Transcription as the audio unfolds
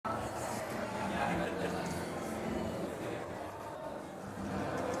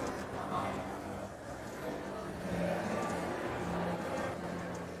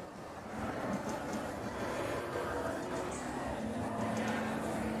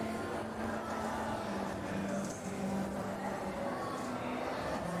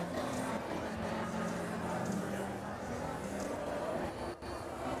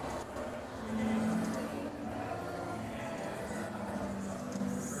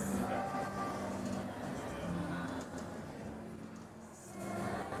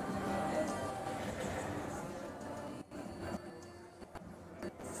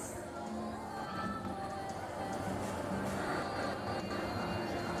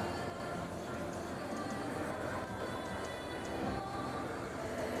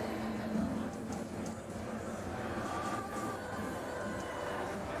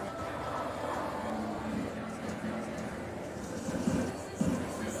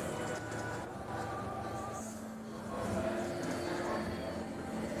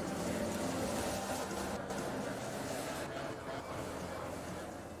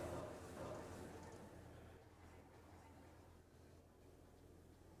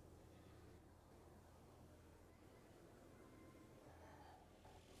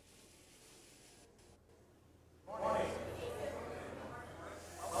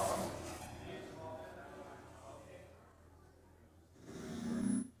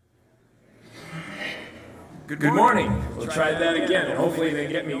Good morning. We'll try that again, and hopefully they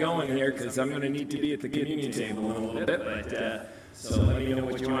get me going here because I'm going to need to be at the communion table in a little bit. So let me know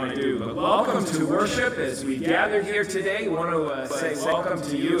what you want to do. But welcome to worship as we gather here today. We want to say welcome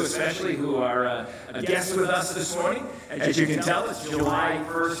to you, especially who are a guest with us this morning. As you can tell, it's July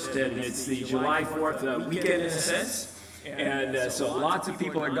 1st, and it's the July 4th weekend in a sense. And so lots of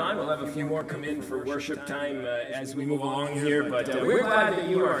people are gone. We'll have a few more come in for worship time as we move along here. But we're glad that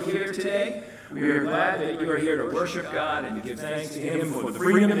you are here today. We are glad that you are here to worship God and to give thanks to Him for the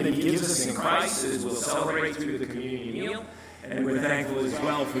freedom that He gives us in Christ as we'll celebrate through the communion meal. And we're thankful as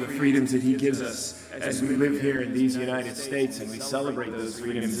well for the freedoms that He gives us as we live here in these United States, and we celebrate those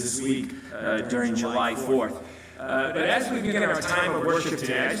freedoms this week during July 4th. But as we begin our time of worship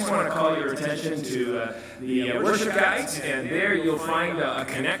today, I just want to call your attention to the worship guides, and there you'll find a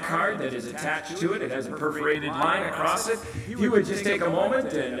Connect card that is attached to it. It has a perforated line across it. If you would just take a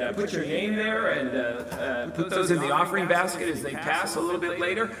moment and put your name there and put those in the offering basket as they pass a little bit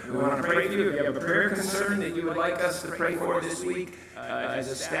later. We want to pray for you. If you have a prayer concern that you would like us to pray for this week, as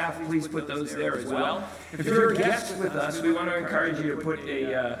a staff, please put those there as well. If you're a guest with us, we want to encourage you to put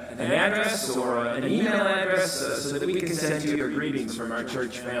an address or an email address so that we can send you your greetings from our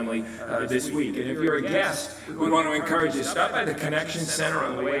church family this week. And if you're a guest, we want to encourage you to stop by the Connection Center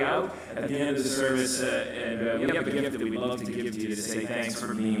on the way out at the end of the service, and we have a gift that we'd love to give to you to say thanks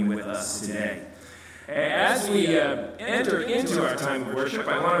for being with us today. As we enter into our time of worship,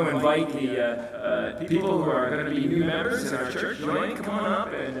 I want to invite the people who are going to be new members in our church. Join, come on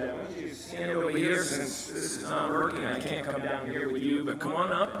up, and why don't you stand over here since this is not working. I can't come down here with you, but come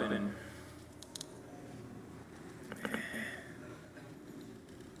on up and...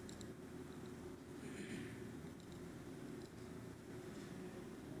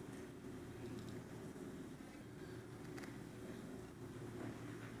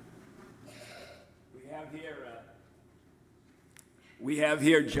 We have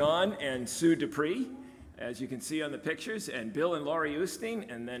here John and Sue Dupree, as you can see on the pictures, and Bill and Laurie Oosting,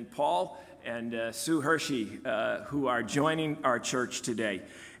 and then Paul and Sue Hershey, who are joining our church today.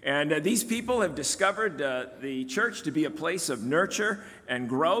 And these people have discovered the church to be a place of nurture and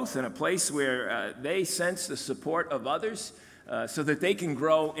growth, and a place where they sense the support of others, so that they can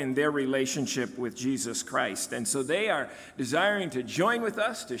grow in their relationship with Jesus Christ. And so they are desiring to join with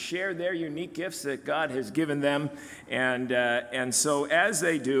us to share their unique gifts that God has given them. And so as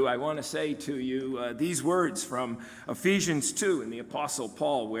they do, I want to say to you these words from Ephesians 2 in the Apostle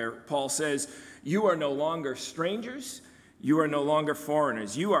Paul, where Paul says, "You are no longer strangers, you are no longer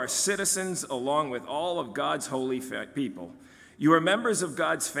foreigners. You are citizens along with all of God's holy people. You are members of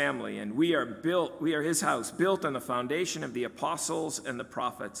God's family, and we are His house, built on the foundation of the apostles and the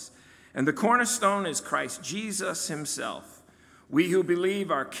prophets. And the cornerstone is Christ Jesus Himself. We who believe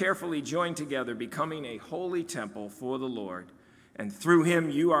are carefully joined together, becoming a holy temple for the Lord. And through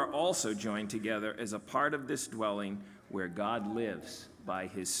Him you are also joined together as a part of this dwelling where God lives by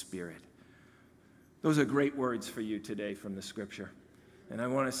His Spirit." Those are great words for you today from the Scripture. And I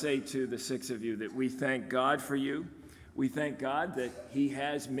want to say to the six of you that we thank God for you. We thank God that He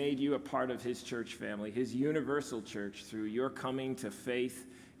has made you a part of His church family, His universal church, through your coming to faith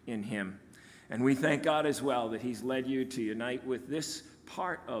in Him. And we thank God as well that He's led you to unite with this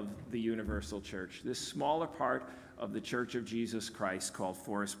part of the universal church, this smaller part of the Church of Jesus Christ called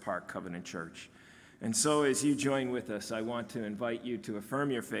Forest Park Covenant Church. And so as you join with us, I want to invite you to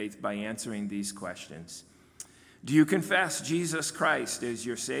affirm your faith by answering these questions. Do you confess Jesus Christ as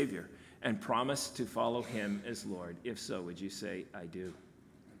your Savior and promise to follow Him as Lord? If so, would you say, "I do"?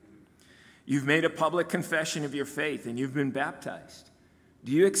 You've made a public confession of your faith and you've been baptized.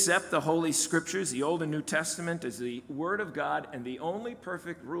 Do you accept the Holy Scriptures, the Old and New Testament, as the Word of God and the only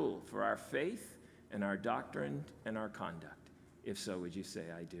perfect rule for our faith and our doctrine and our conduct? If so, would you say,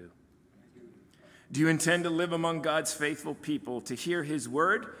 "I do"? Do you intend to live among God's faithful people, to hear His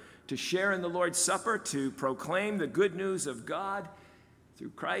Word, to share in the Lord's Supper, to proclaim the good news of God through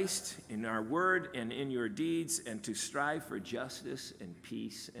Christ, in our word and in your deeds, and to strive for justice and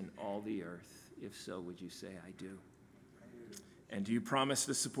peace in all the earth? If so, would you say, "I do"? And do you promise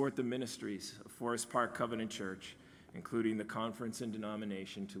to support the ministries of Forest Park Covenant Church, including the conference and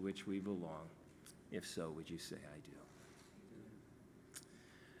denomination to which we belong? If so, would you say, "I do"?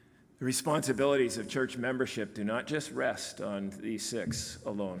 The responsibilities of church membership do not just rest on these six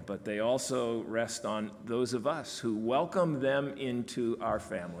alone, but they also rest on those of us who welcome them into our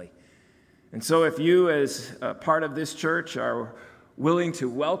family. And so if you, as a part of this church, are willing to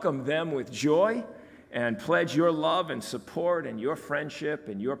welcome them with joy and pledge your love and support and your friendship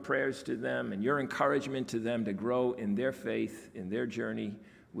and your prayers to them and your encouragement to them to grow in their faith, in their journey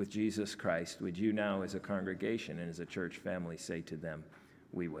with Jesus Christ. Would you now, as a congregation and as a church family, say to them,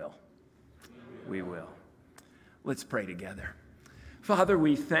 we will. We will. Let's pray together. Father,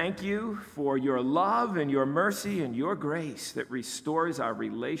 we thank you for your love and your mercy and your grace that restores our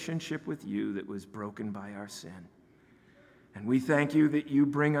relationship with you that was broken by our sin. And we thank you that you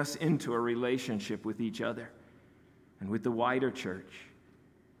bring us into a relationship with each other and with the wider church.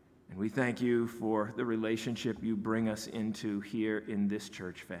 And we thank you for the relationship you bring us into here in this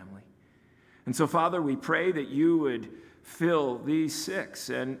church family. And so, Father, we pray that you would fill these six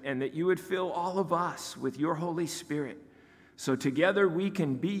and that you would fill all of us with your Holy Spirit. So together we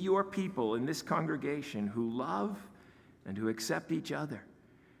can be your people in this congregation who love and who accept each other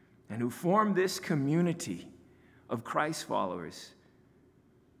and who form this community of Christ followers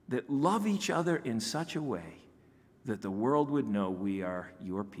that love each other in such a way that the world would know we are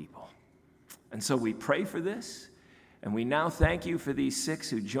your people. And so we pray for this, and we now thank you for these six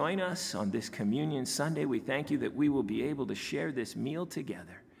who join us on this Communion Sunday. We thank you that we will be able to share this meal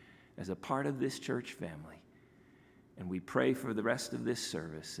together as a part of this church family. And we pray for the rest of this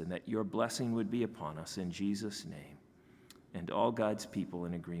service and that your blessing would be upon us in Jesus' name. And all God's people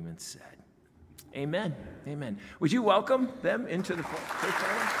in agreement said, amen. Amen. Would you welcome them into the church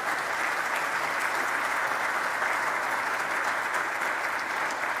family?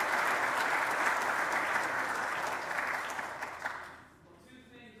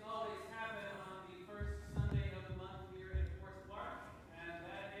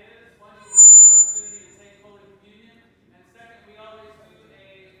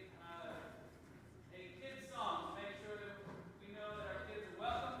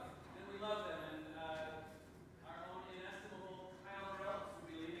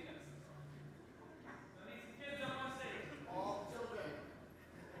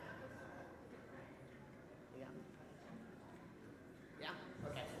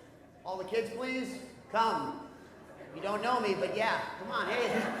 All the kids, please, come. You don't know me, but yeah, come on,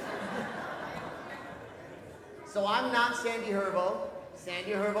 hey. So I'm not Sandy Hervo.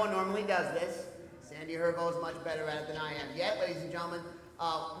 Sandy Hervo normally does this. Sandy Hervo is much better at it than I am. Yet, ladies and gentlemen,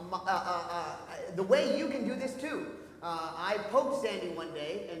 the way you can do this too. I poked Sandy one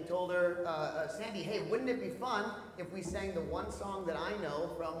day and told her, Sandy, hey, wouldn't it be fun if we sang the one song that I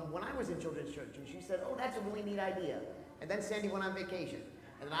know from when I was in children's church? And she said, oh, that's a really neat idea. And then Sandy went on vacation.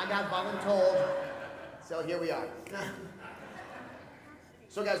 And then I got voluntold, so here we are.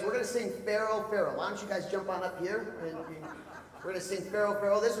 So guys, we're going to sing Pharaoh, Pharaoh. Why don't you guys jump on up here? And we're going to sing Pharaoh,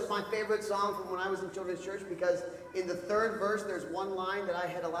 Pharaoh. This was my favorite song from when I was in children's church because in the third verse, there's one line that I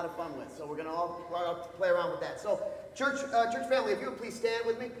had a lot of fun with. So we're going to all play around with that. So church family, if you would please stand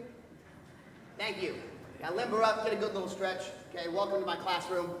with me. Thank you. Now limber up, get a good little stretch. Okay, welcome to my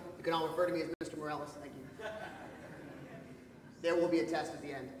classroom. You can all refer to me as Mr. Morales. Thank you. There will be a test at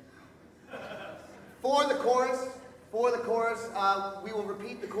the end. For the chorus, we will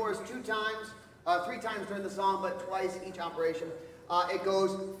repeat the chorus 2 times, 3 times during the song, but twice each operation. It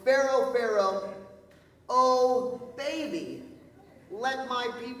goes, Pharaoh, Pharaoh, oh baby, let my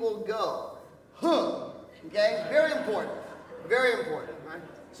people go. Huh. Okay, very important, right?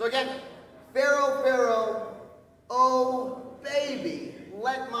 So again, Pharaoh, Pharaoh, oh baby,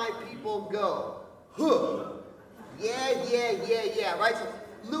 let my people go. Huh. Yeah, right? So,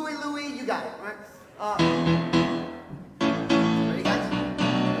 Louie, you got it, right? Ready, guys?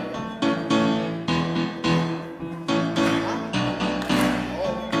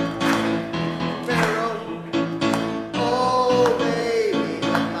 Oh, Pharaoh, oh, baby,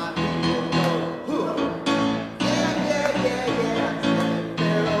 let my people go. Yeah.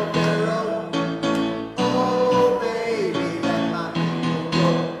 Pharaoh, oh, baby, let my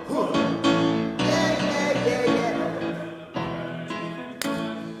people go. Yeah.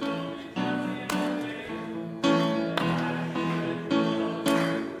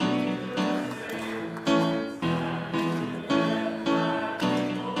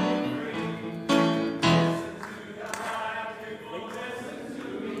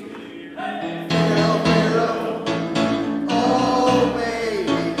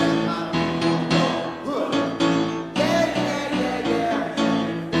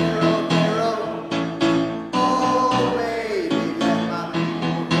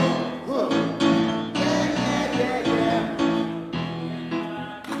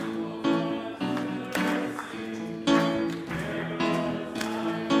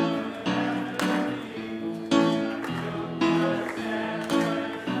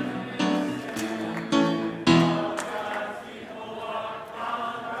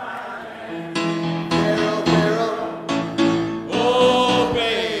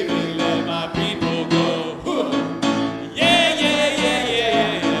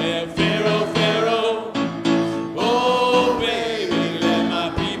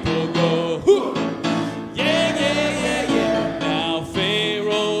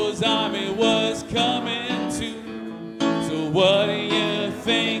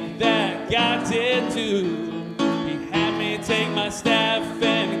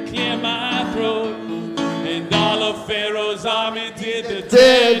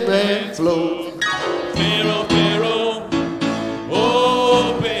 dead man float. Pharaoh, Pharaoh,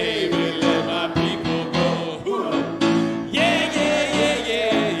 oh baby, let my people go. Yeah, yeah, yeah,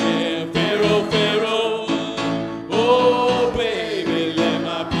 yeah, yeah. Pharaoh, Pharaoh, oh baby, let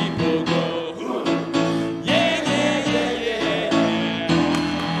my people go. Yeah, yeah, yeah, yeah, yeah.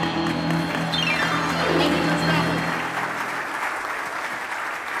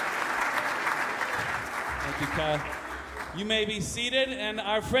 Thank you, Kyle. You may be seated, and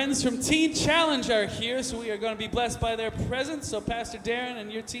our friends from Teen Challenge are here, so we are going to be blessed by their presence. So Pastor Darren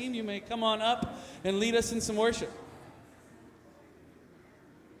and your team, you may come on up and lead us in some worship.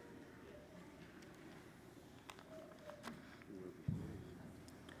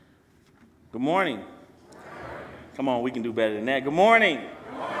 Good morning. Come on, we can do better than that. Good morning.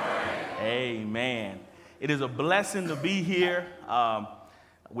 Good morning. Amen. It is a blessing to be here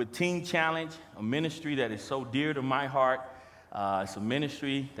with Teen Challenge, a ministry that is so dear to my heart. It's a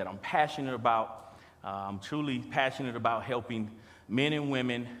ministry that I'm passionate about. I'm truly passionate about helping men and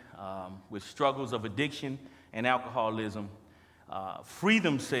women with struggles of addiction and alcoholism free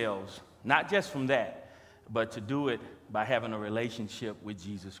themselves, not just from that, but to do it by having a relationship with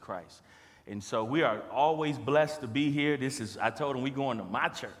Jesus Christ. And so we are always blessed to be here. I told them we going to my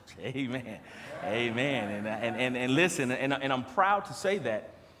church. Amen. Amen. And listen, and I'm proud to say that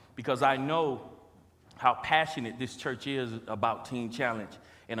because I know how passionate this church is about Teen Challenge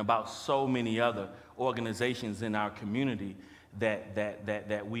and about so many other organizations in our community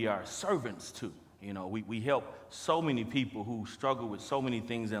that we are servants to. You know, we help so many people who struggle with so many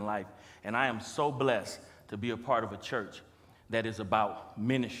things in life. And I am so blessed to be a part of a church that is about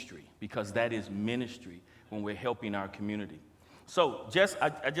ministry, because that is ministry when we're helping our community. So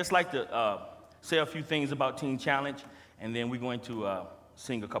I just like to say a few things about Teen Challenge, and then we're going to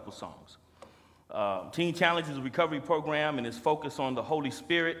sing a couple songs. Teen Challenge is a recovery program, and it's focused on the Holy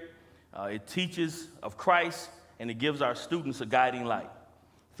Spirit. It teaches of Christ, and it gives our students a guiding light.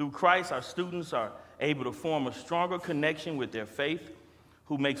 Through Christ, our students are able to form a stronger connection with their faith,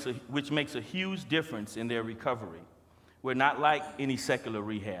 which makes a huge difference in their recovery. We're not like any secular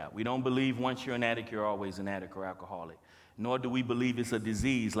rehab. We don't believe once you're an addict, you're always an addict or alcoholic. Nor do we believe it's a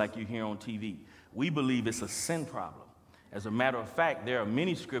disease like you hear on TV. We believe it's a sin problem. As a matter of fact, there are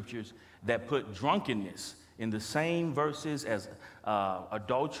many scriptures that put drunkenness in the same verses as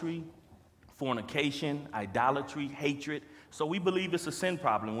adultery, fornication, idolatry, hatred. So we believe it's a sin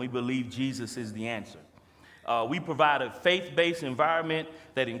problem. We believe Jesus is the answer. We provide a faith-based environment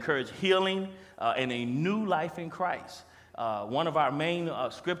that encourages healing and a new life in Christ. One of our main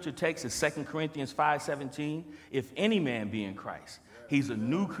scripture texts is 2 Corinthians 5:17. If any man be in Christ, he's a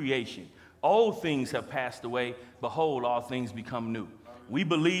new creation. Old things have passed away. Behold, all things become new. We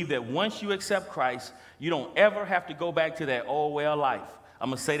believe that once you accept Christ, you don't ever have to go back to that old way of life. I'm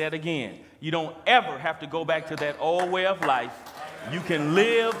going to say that again. You don't ever have to go back to that old way of life. You can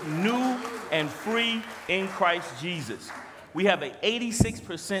live new and free in Christ Jesus. We have an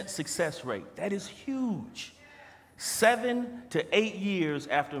 86% success rate. That is huge. 7 to 8 years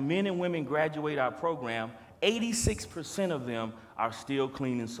after men and women graduate our program, 86% of them are still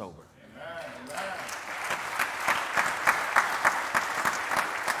clean and sober. Amen.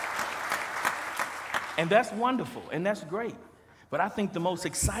 And that's wonderful, and that's great. But I think the most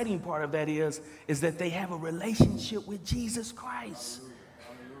exciting part of that is that they have a relationship with Jesus Christ.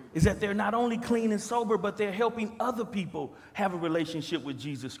 Is that they're not only clean and sober, but they're helping other people have a relationship with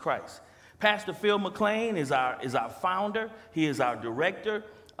Jesus Christ. Pastor Phil McLean is our founder. He is our director.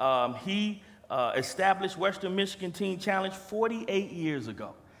 He established Western Michigan Teen Challenge 48 years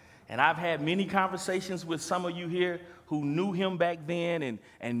ago. And I've had many conversations with some of you here who knew him back then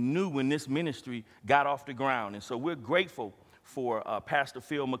and knew when this ministry got off the ground. And so we're grateful for Pastor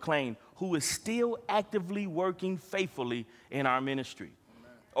Phil McLean, who is still actively working faithfully in our ministry.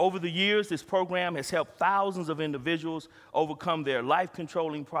 Over the years, this program has helped thousands of individuals overcome their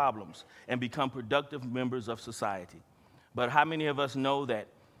life-controlling problems and become productive members of society. But how many of us know that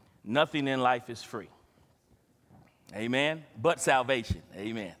nothing in life is free? Amen? But salvation.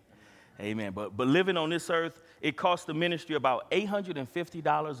 Amen. Amen. But living on this earth, it costs the ministry about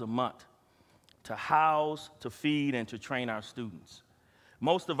 $850 a month to house, to feed, and to train our students.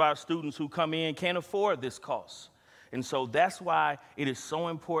 Most of our students who come in can't afford this cost. And so that's why it is so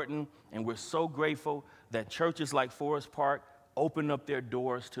important, and we're so grateful that churches like Forest Park open up their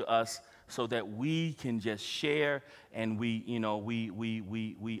doors to us so that we can just share, and we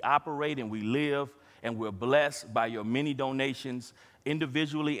operate and we live, and we're blessed by your many donations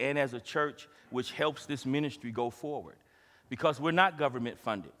individually and as a church, which helps this ministry go forward. Because we're not government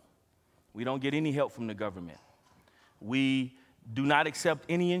funded. We don't get any help from the government. We do not accept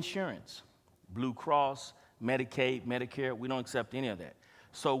any insurance. Blue Cross, Medicaid, Medicare, we don't accept any of that.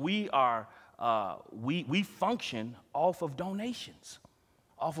 So we function off of donations,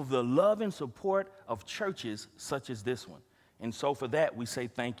 off of the love and support of churches such as this one. And so for that, we say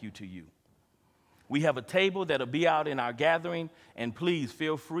thank you to you. We have a table that'll be out in our gathering, and please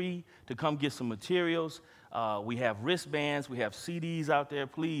feel free to come get some materials. We have wristbands, we have CDs out there.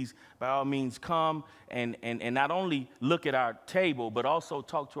 Please, by all means, come and not only look at our table, but also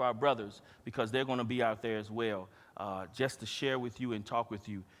talk to our brothers, because they're going to be out there as well, just to share with you and talk with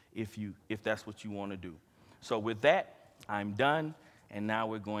you if that's what you want to do. So with that, I'm done, and now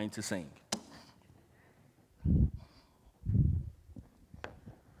we're going to sing.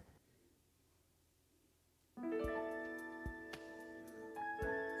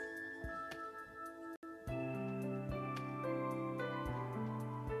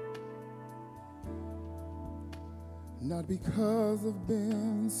 Not because I've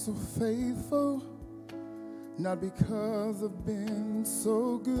been so faithful, not because I've been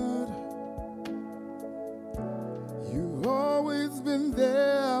so good. You've always been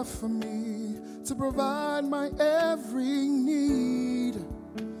there for me to provide my every need.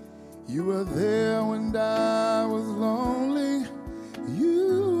 You were there when I was lonely.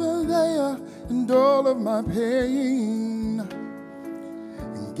 You were there in all of my pain,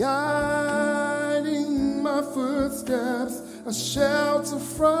 and guiding my footsteps, a shelter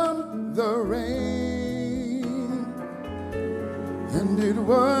from the rain. And it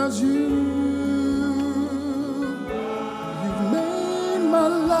was you. You've made my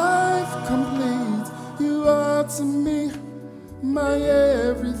life complete. You are to me my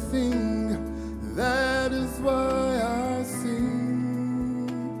everything. That is why I sing.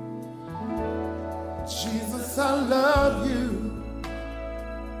 Jesus, I love you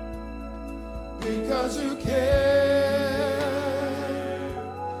because you care.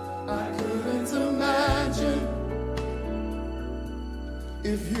 I couldn't imagine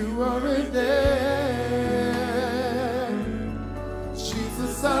if you weren't there.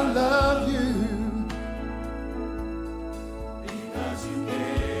 Jesus, I love you because you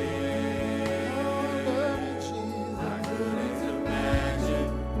care. I love you, Jesus. I couldn't imagine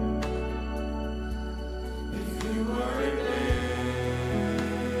if you weren't there.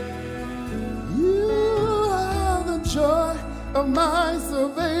 You are the joy of my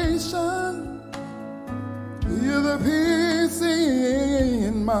salvation. You're the peace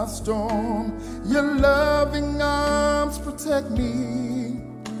in my storm. Your loving arms protect me.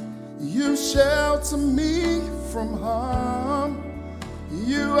 You shelter me from harm.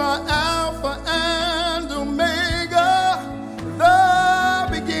 You are Alpha and Omega, the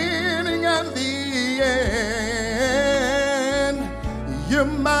beginning and the end. You're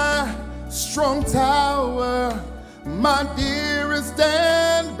my strong tower, my dearest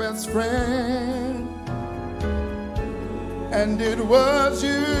and best friend. And it was you.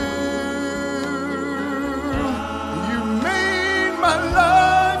 You made my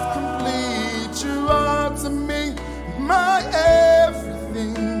life complete. You are to me my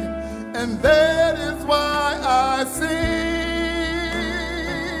everything. And that is why I sing.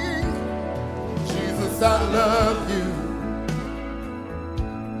 Jesus, I love you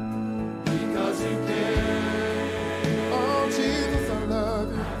because you care. Oh, Jesus, I love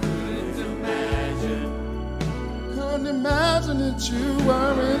you. Couldn't imagine that you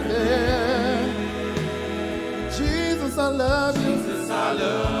weren't there. Jesus, I love you. Jesus, I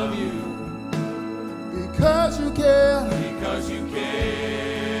love you because you care. because you care.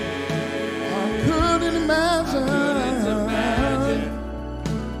 I couldn't imagine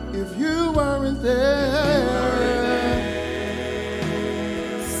if you weren't there.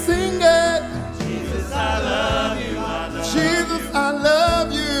 Sing it. Jesus, I love you. Jesus, I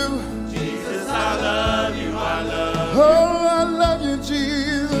love you. Jesus, I love you. Oh, I love you,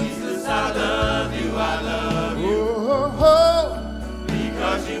 Jesus. Jesus, I love you. Oh,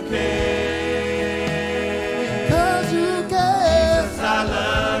 Because you care. because you care. Jesus, I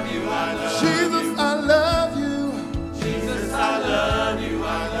love you. Jesus, I love you. Jesus, I love you.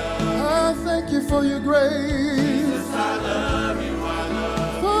 I thank you for your grace, Jesus, I love you.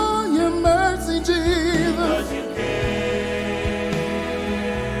 for your mercy, Jesus. Because you care.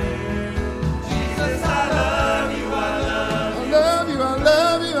 Jesus, I love you. I love you, I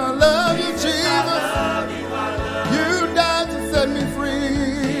love you, I love you, Jesus. You died to set me free.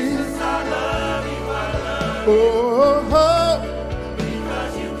 Oh,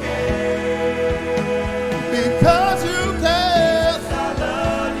 Because you care. because you care. I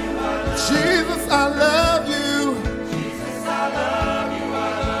love you. Jesus, I love you. Jesus, I love you.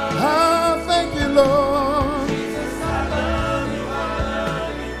 I thank you, Lord. Jesus, I love you.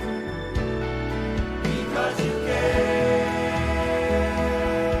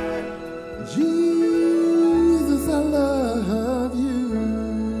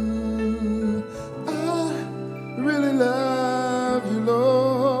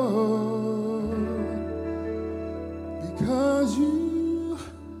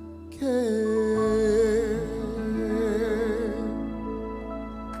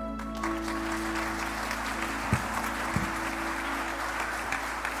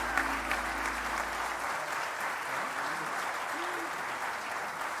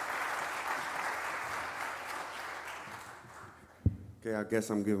 Okay, I guess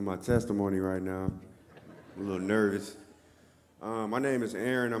I'm giving my testimony right now. I'm a little nervous. My name is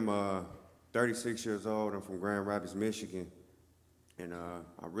Aaron. I'm 36 years old. I'm from Grand Rapids, Michigan. And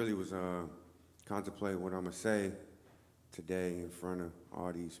I really was contemplating what I'm going to say today in front of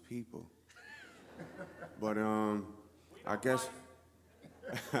all these people. But I guess,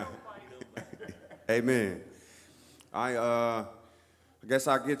 amen. I guess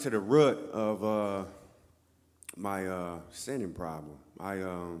I'll get to the root of my sinning problem.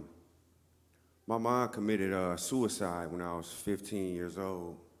 My mom committed suicide when I was 15 years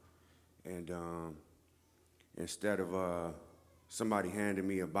old. And instead of somebody handing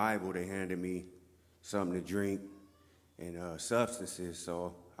me a Bible, they handed me something to drink and substances.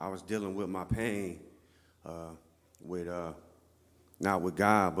 So I was dealing with my pain with not with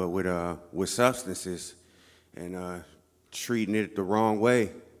God, but with substances, and treating it the wrong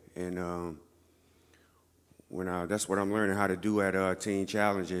way. And that's what I'm learning how to do at Teen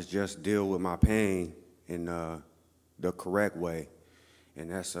Challenge, is just deal with my pain in the correct way, and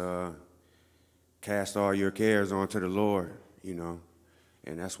that's cast all your cares onto the Lord, you know,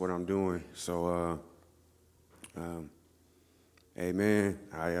 and that's what I'm doing. So, amen.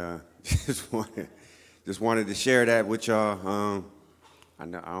 I just wanted to share that with y'all. I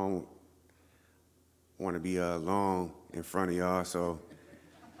don't want to be long in front of y'all, so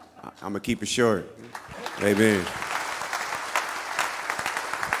I'm gonna keep it short. Amen.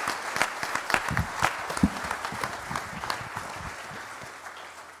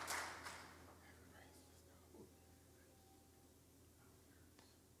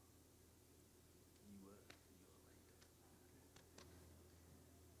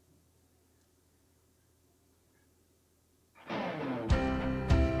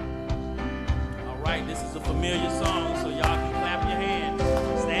 All right, this is a familiar song, so y'all can clap your hands,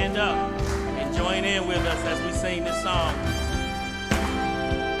 stand up, and join in with us as we sing this song.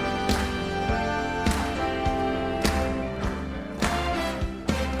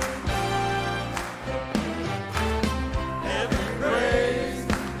 Every praise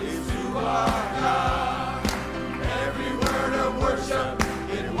is to our God. Every word of worship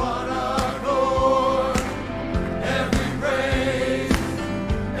in one accord. Every praise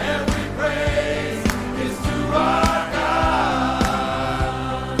is to our God.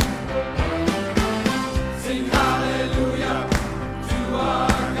 Sing hallelujah.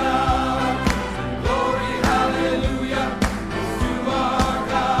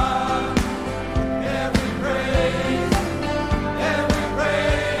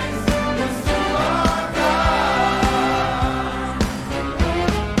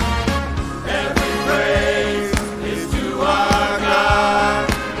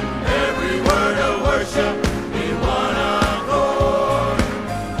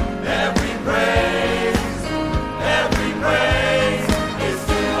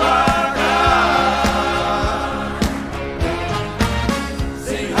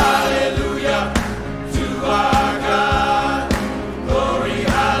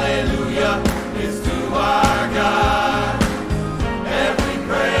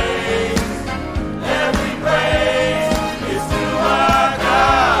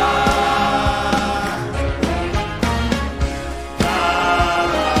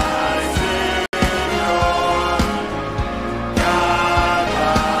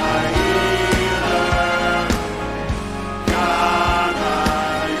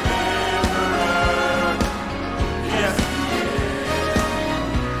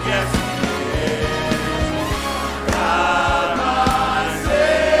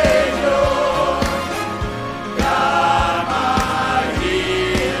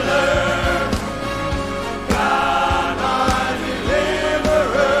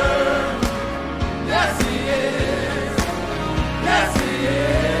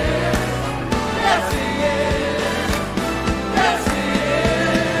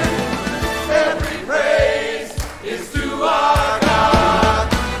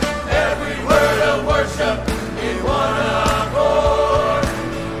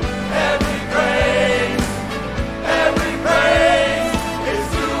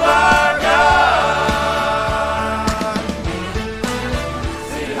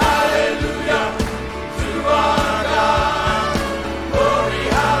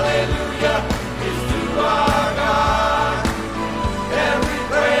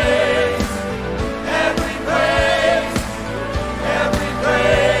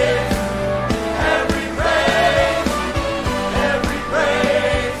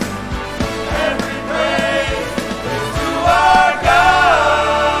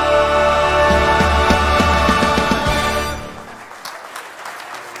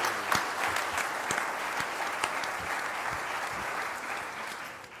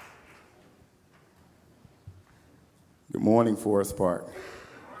 Good morning, Forest Park.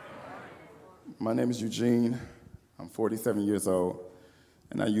 My name is Eugene. I'm 47 years old,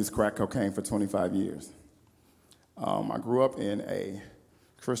 and I used crack cocaine for 25 years. I grew up in a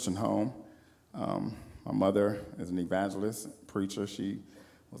Christian home. My mother is an evangelist, preacher. She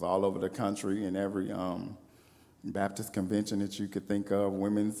was all over the country in every Baptist convention that you could think of,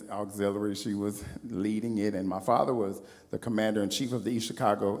 women's auxiliary. She was leading it, and my father was the commander-in-chief of the East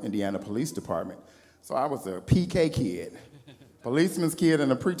Chicago, Indiana Police Department. So I was a PK kid, policeman's kid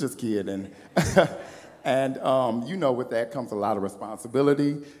and a preacher's kid, and you know, with that comes a lot of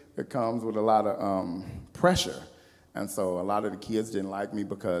responsibility. It comes with a lot of pressure, and so a lot of the kids didn't like me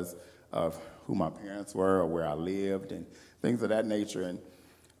because of who my parents were or where I lived and things of that nature. And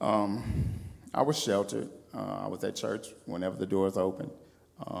I was sheltered. I was at church whenever the doors opened,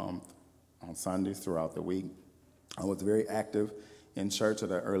 on Sundays throughout the week. I was very active in church at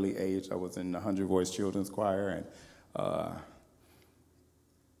an early age. I was in the 100 Voice Children's Choir, and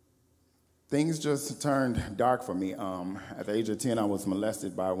things just turned dark for me. At the age of 10, I was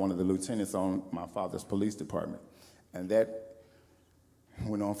molested by one of the lieutenants on my father's police department, and that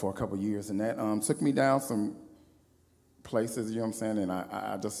went on for a couple years, and that took me down some places, you know what I'm saying, and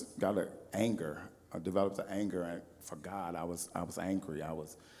I just got an anger. I developed an anger for God. I was angry.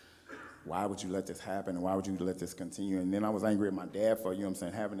 Why would you let this happen, and why would you let this continue? And then I was angry at my dad for, you know what I'm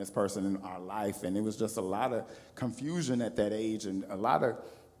saying, having this person in our life, and it was just a lot of confusion at that age and a lot of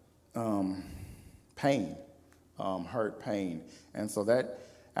pain, hurt, pain. And so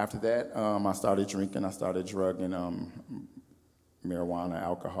after that, I started drinking, I started drugging, marijuana,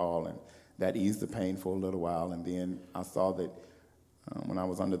 alcohol, and that eased the pain for a little while. And then I saw that when I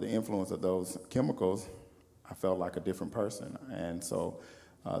was under the influence of those chemicals, I felt like a different person. And so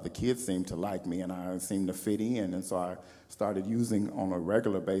the kids seemed to like me, and I seemed to fit in. And so I started using on a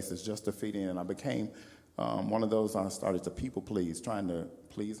regular basis just to fit in. And I became one of those. I started to people please, trying to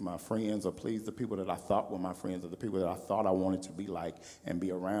please my friends or please the people that I thought were my friends or the people that I thought I wanted to be like and be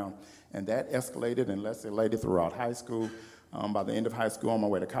around. And that escalated and escalated throughout high school. By the end of high school, on my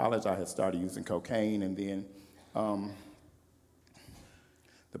way to college, I had started using cocaine. And then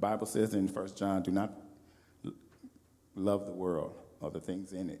the Bible says in 1 John, do not love the world or the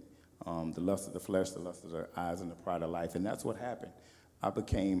things in it, the lust of the flesh, the lust of the eyes, and the pride of life. And that's what happened. I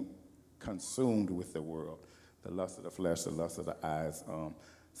became consumed with the world, the lust of the flesh, the lust of the eyes,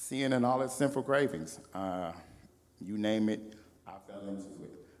 sin and all its sinful cravings. You name it, I fell into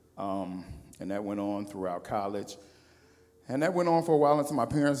it. And that went on throughout college. And that went on for a while until my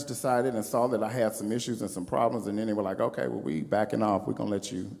parents decided and saw that I had some issues and some problems, and then they were like, okay, well, we backing off. We're going to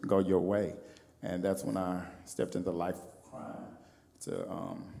let you go your way. And that's when I stepped into life of crime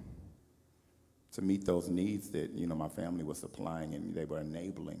to meet those needs that, you know, my family was supplying and they were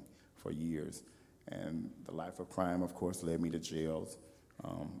enabling for years. And the life of crime, of course, led me to jails,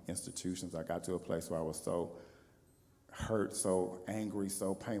 institutions. I got to a place where I was so hurt, so angry,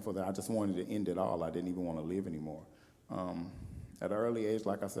 so painful that I just wanted to end it all. I didn't even want to live anymore. At an early age,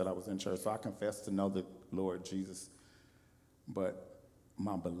 like I said, I was in church, so I confessed to know the Lord Jesus. But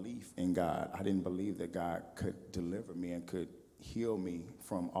my belief in God, I didn't believe that God could deliver me and could heal me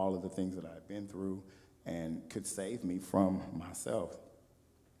from all of the things that I had been through and could save me from myself.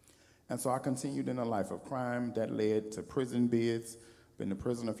 And so I continued in a life of crime that led to prison bids. Been to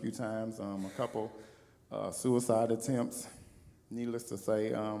prison a few times, a couple suicide attempts. Needless to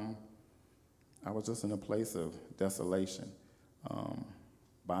say, I was just in a place of desolation,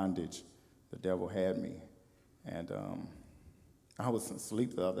 bondage. The devil had me. And I was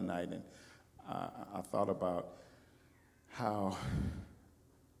asleep the other night, and I thought about how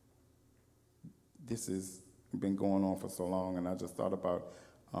this has been going on for so long, and I just thought about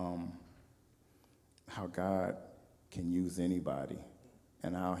how God can use anybody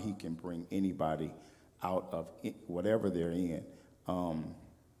and how he can bring anybody out of whatever they're in.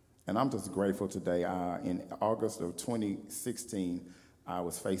 And I'm just grateful today. In August of 2016, I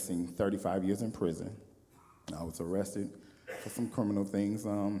was facing 35 years in prison. I was arrested for some criminal things,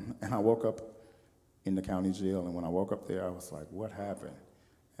 and I woke up in the county jail, and when I woke up there, I was like, what happened?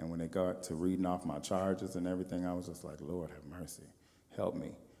 And when it got to reading off my charges and everything, I was just like, Lord, have mercy. Help me.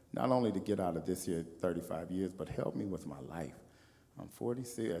 Not only to get out of this here 35 years, but help me with my life. I'm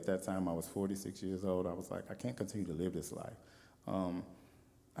 46. At that time, I was 46 years old. I was like, I can't continue to live this life.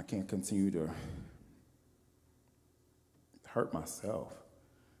 I can't continue to hurt myself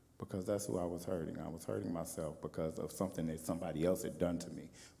because that's who I was hurting. I was hurting myself because of something that somebody else had done to me,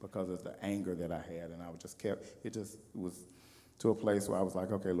 because of the anger that I had, and I just kept, it just was to a place where I was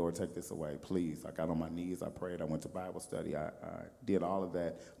like, okay, Lord, take this away, please. I got on my knees, I prayed, I went to Bible study, I did all of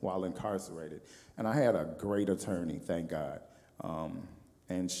that while incarcerated. And I had a great attorney, thank God.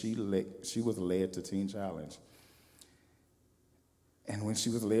 And she was led to Teen Challenge. And when she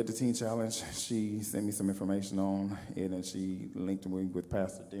was led to Teen Challenge, she sent me some information on it, and she linked me with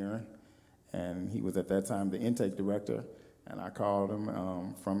Pastor Darren. And he was at that time the intake director. And I called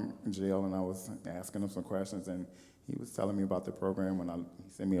him from jail, and I was asking him some questions, and he was telling me about the program, and he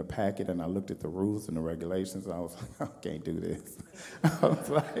sent me a packet, and I looked at the rules and the regulations, and I was like, I can't do this. I was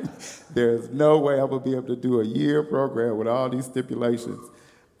like, there's no way I would be able to do a year program with all these stipulations.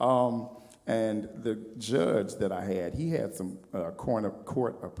 And the judge that I had, he had some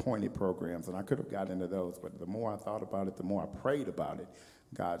court-appointed programs, and I could have gotten into those, but the more I thought about it, the more I prayed about it,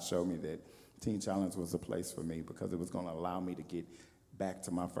 God showed me that Teen Challenge was a place for me because it was going to allow me to get back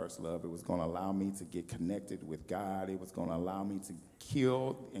to my first love. It was going to allow me to get connected with God. It was going to allow me to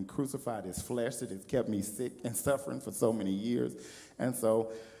kill and crucify this flesh that has kept me sick and suffering for so many years. And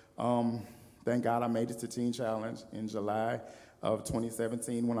so thank God I made it to Teen Challenge in July of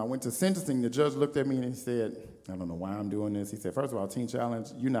 2017. When I went to sentencing, the judge looked at me and he said, I don't know why I'm doing this. He said, first of all, Teen Challenge,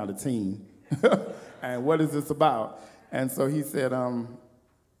 you're not a teen. And what is this about? And so he said,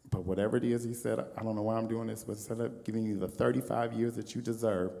 but whatever it is, he said, I don't know why I'm doing this, but instead of giving you the 35 years that you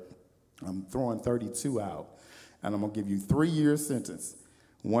deserve, I'm throwing 32 out. And I'm going to give you 3 years sentence,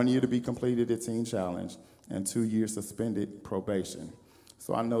 1 year to be completed at Teen Challenge, and 2 years suspended probation.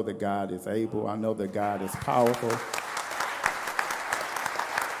 So I know that God is able. I know that God is powerful.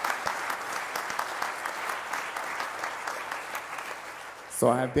 So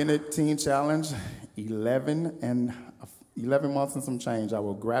I have been at Teen Challenge 11 months and some change. I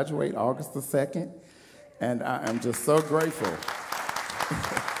will graduate August the 2nd, and I am just so grateful.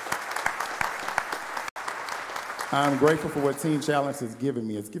 I'm grateful for what Teen Challenge has given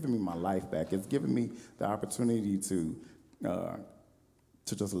me. It's given me my life back. It's given me the opportunity to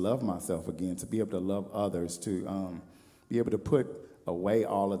just love myself again, to be able to love others, to be able to put away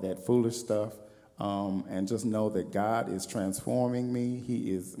all of that foolish stuff, and just know that God is transforming me.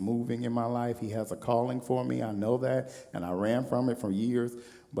 He is moving in my life. He has a calling for me. I know that, and I ran from it for years.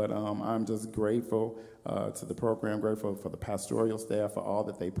 But I'm just grateful to the program, grateful for the pastoral staff, for all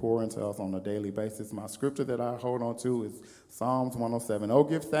that they pour into us on a daily basis. My scripture that I hold on to is Psalms 107. Oh,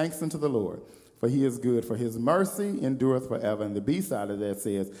 give thanks unto the Lord, for he is good, for his mercy endureth forever. And the B side of that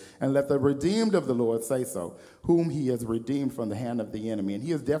says, and let the redeemed of the Lord say so, whom he has redeemed from the hand of the enemy. And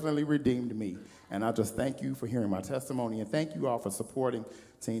he has definitely redeemed me. And I just thank you for hearing my testimony, and thank you all for supporting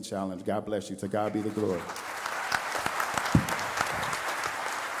Teen Challenge. God bless you. To God be the glory. Let's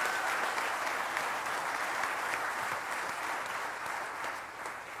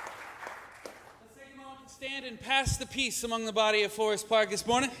take a moment to stand and pass the peace among the body of Forest Park this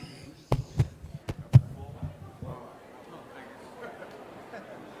morning.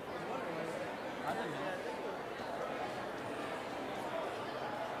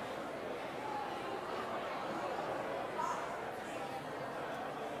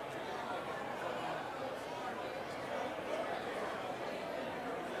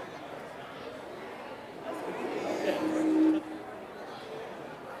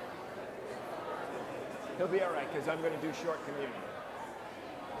 He'll be all right, because I'm going to do short communion.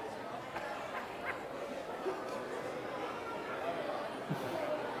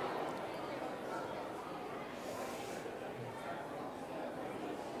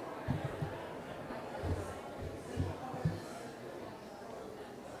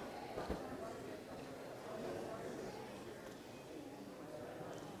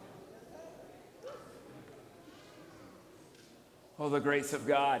 Oh, the grace of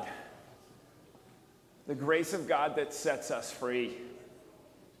God. The grace of God that sets us free.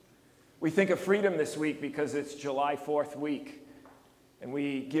 We think of freedom this week because it's July 4th week. And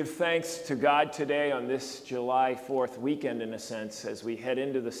we give thanks to God today on this July 4th weekend, in a sense, as we head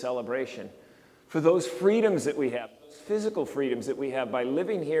into the celebration, for those freedoms that we have, those physical freedoms that we have by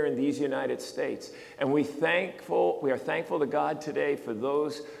living here in these United States. And we are thankful to God today for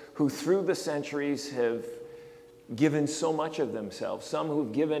those who through the centuries have given so much of themselves, some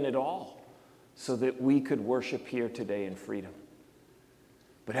who've given it all, so that we could worship here today in freedom.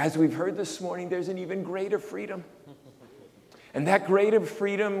 But as we've heard this morning, there's an even greater freedom. And that greater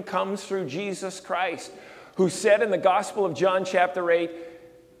freedom comes through Jesus Christ, who said in the Gospel of John chapter 8,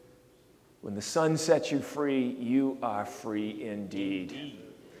 when the Son sets you free, you are free indeed.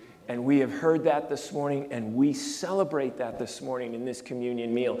 And we have heard that this morning, and we celebrate that this morning in this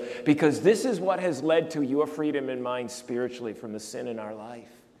communion meal, because this is what has led to your freedom and mine spiritually from the sin in our life.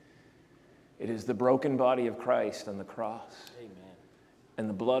 It is the broken body of Christ on the cross. Amen. and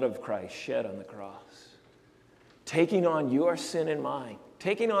the blood of Christ shed on the cross, taking on your sin and mine,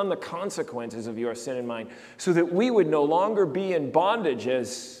 taking on the consequences of your sin and mine, so that we would no longer be in bondage,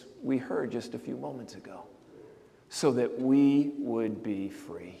 as we heard just a few moments ago, so that we would be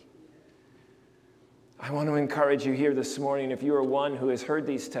free. I want to encourage you here this morning, if you are one who has heard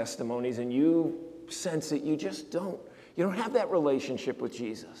these testimonies and you sense that you don't have that relationship with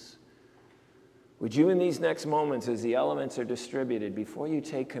Jesus, would you in these next moments, as the elements are distributed, before you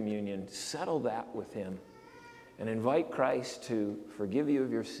take communion, settle that with him and invite Christ to forgive you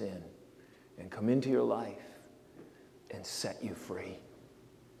of your sin and come into your life and set you free.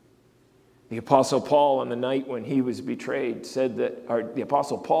 The Apostle Paul, on the night when he was betrayed, the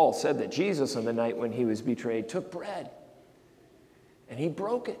Apostle Paul said that Jesus, on the night when he was betrayed, took bread and he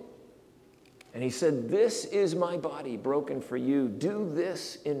broke it. And he said, "This is my body broken for you. Do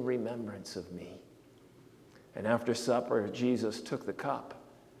this in remembrance of me." And after supper, Jesus took the cup.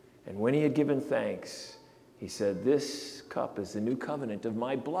 And when he had given thanks, he said, "This cup is the new covenant of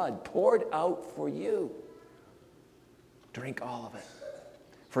my blood poured out for you. Drink all of it.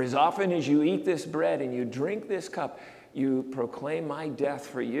 For as often as you eat this bread and you drink this cup, you proclaim my death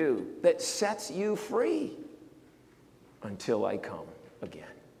for you, that sets you free until I come again."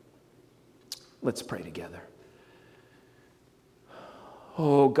 Let's pray together.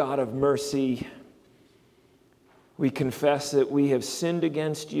 Oh, God of mercy, we confess that we have sinned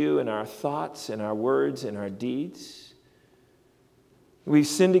against you in our thoughts, in our words, in our deeds. We've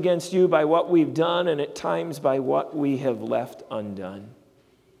sinned against you by what we've done, and at times by what we have left undone.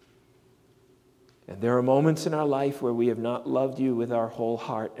 And there are moments in our life where we have not loved you with our whole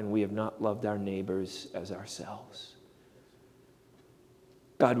heart, and we have not loved our neighbors as ourselves.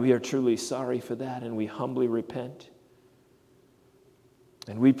 God, we are truly sorry for that, and we humbly repent.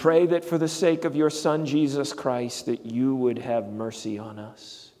 And we pray that for the sake of your Son, Jesus Christ, that you would have mercy on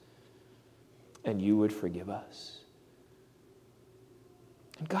us and you would forgive us.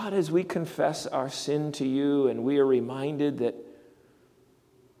 And God, as we confess our sin to you, and we are reminded that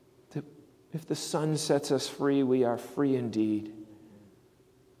if the Son sets us free, we are free indeed.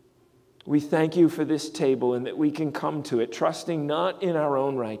 We thank you for this table and that we can come to it, trusting not in our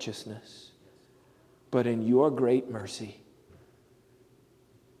own righteousness, but in your great mercy.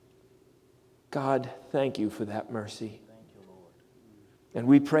 God, thank you for that mercy. Thank you, Lord. And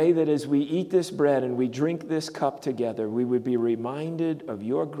we pray that as we eat this bread and we drink this cup together, we would be reminded of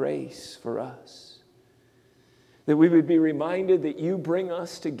your grace for us. That we would be reminded that you bring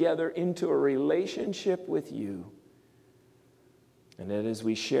us together into a relationship with you. And that as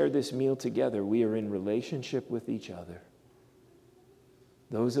we share this meal together, we are in relationship with each other.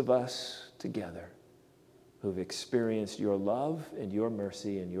 Those of us together who've experienced your love and your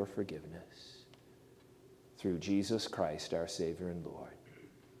mercy and your forgiveness through Jesus Christ, our Savior and Lord.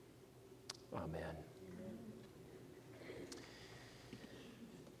 Amen.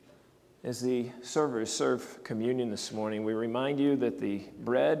 As the servers serve communion this morning, we remind you that the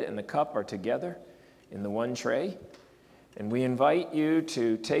bread and the cup are together in the one tray. And we invite you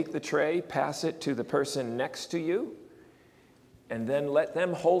to take the tray, pass it to the person next to you, and then let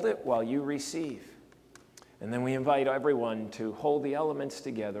them hold it while you receive. And then we invite everyone to hold the elements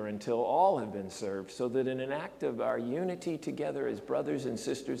together until all have been served, so that in an act of our unity together as brothers and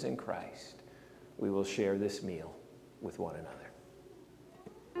sisters in Christ, we will share this meal with one another.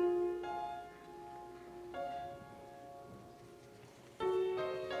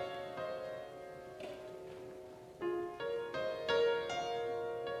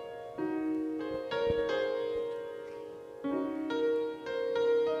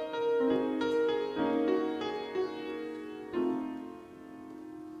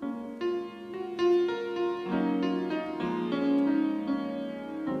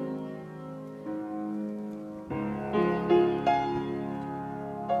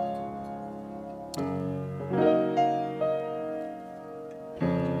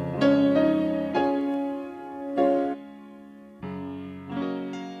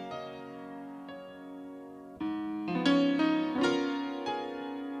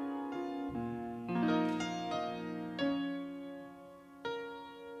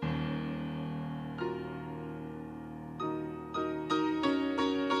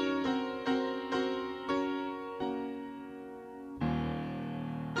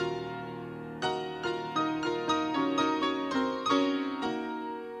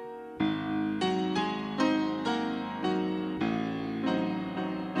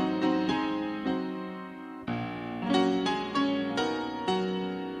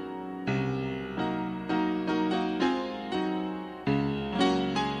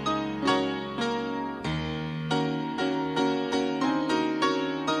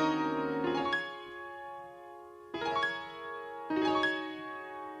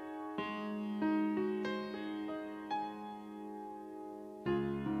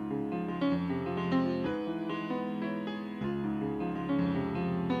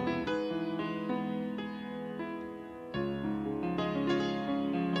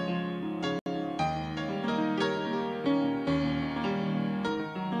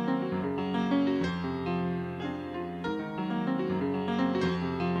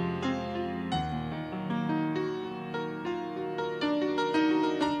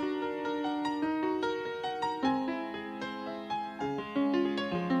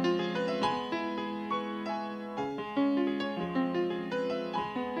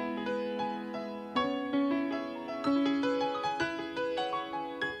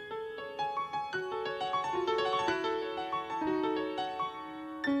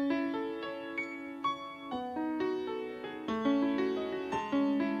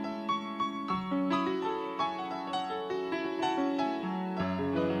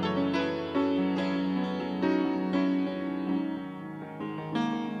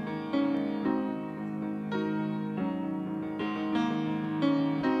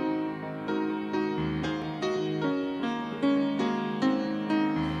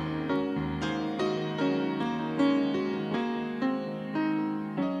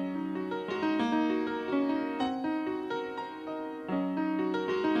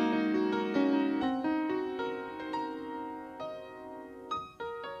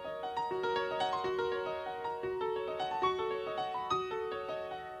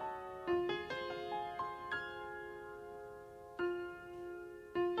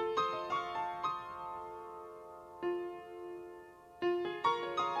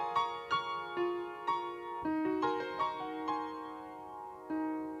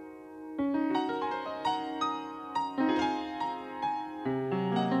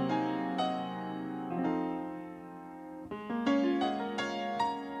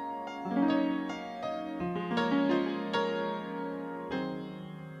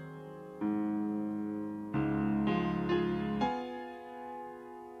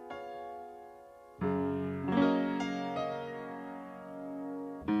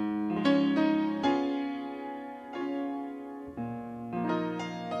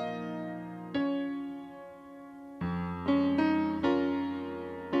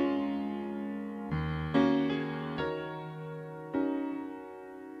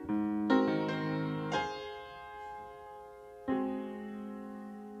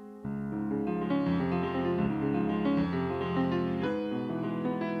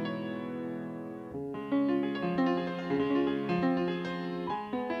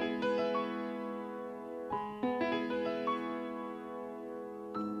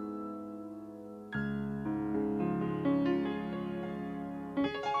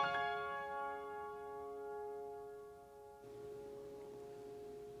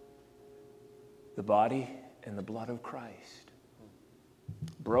 The body and the blood of Christ,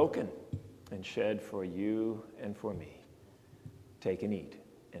 broken and shed for you and for me. Take and eat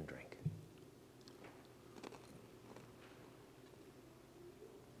and drink.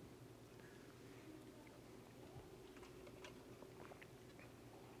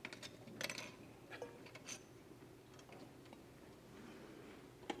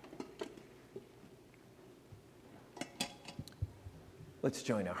 Let's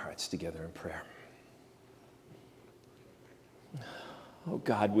join our hearts together in prayer. Oh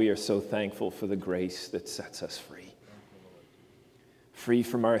God, we are so thankful for the grace that sets us free. Free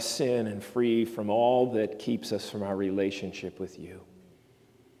from our sin and free from all that keeps us from our relationship with you.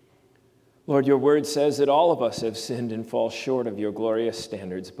 Lord, your word says that all of us have sinned and fall short of your glorious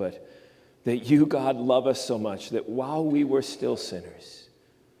standards, but that you, God, love us so much that while we were still sinners,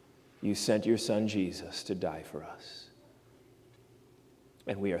 you sent your son Jesus to die for us.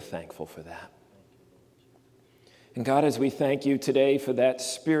 And we are thankful for that. And God, as we thank you today for that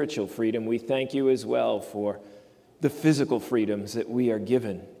spiritual freedom, we thank you as well for the physical freedoms that we are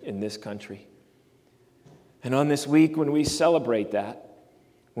given in this country. And on this week, when we celebrate that,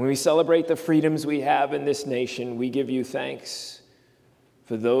 when we celebrate the freedoms we have in this nation, we give you thanks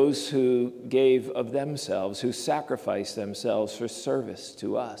for those who gave of themselves, who sacrificed themselves for service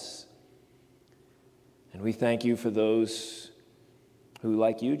to us. And we thank you for those who,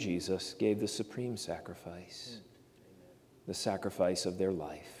 like you, Jesus, gave the supreme sacrifice, the sacrifice of their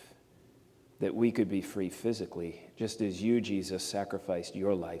life, that we could be free physically, just as you, Jesus, sacrificed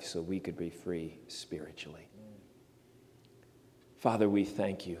your life so we could be free spiritually. Father, we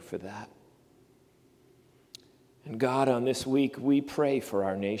thank you for that. And God, on this week, we pray for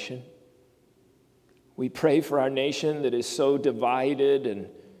our nation. We pray for our nation that is so divided and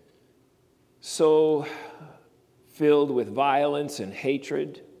so filled with violence and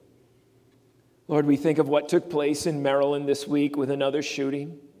hatred. Lord, we think of what took place in Maryland this week with another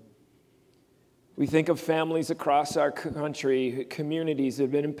shooting. We think of families across our country, communities that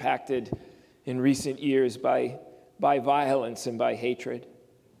have been impacted in recent years by violence and by hatred.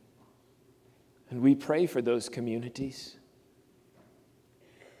 And we pray for those communities.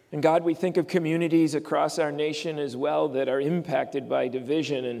 And God, we think of communities across our nation as well that are impacted by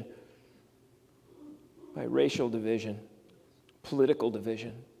division and by racial division, political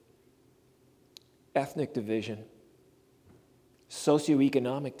division, ethnic division,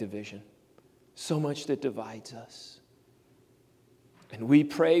 socioeconomic division, so much that divides us. And we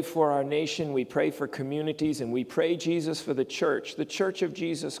pray for our nation, we pray for communities, and we pray, Jesus, for the church of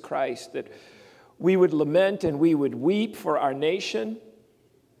Jesus Christ, that we would lament and we would weep for our nation,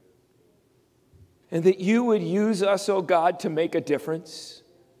 and that you would use us, oh God, to make a difference.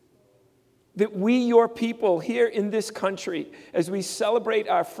 That we, your people here in this country, as we celebrate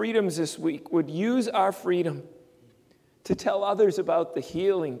our freedoms this week, would use our freedom to tell others about the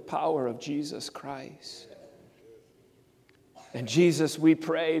healing power of Jesus Christ. And Jesus, we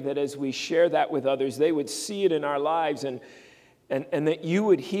pray that as we share that with others, they would see it in our lives and that you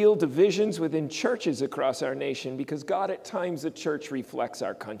would heal divisions within churches across our nation, because God, at times the church reflects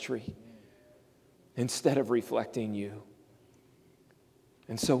our country instead of reflecting you.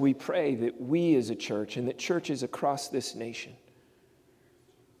 And so we pray that we as a church and that churches across this nation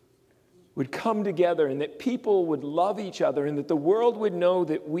would come together and that people would love each other and that the world would know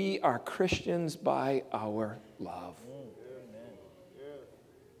that we are Christians by our love.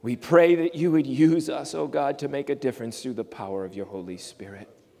 We pray that you would use us, oh God, to make a difference through the power of your Holy Spirit.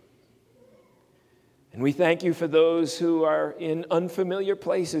 And we thank you for those who are in unfamiliar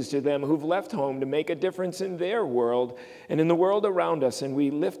places to them, who've left home to make a difference in their world and in the world around us. And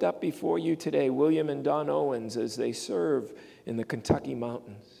we lift up before you today William and Don Owens as they serve in the Kentucky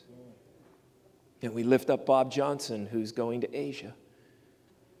mountains. And we lift up Bob Johnson, who's going to Asia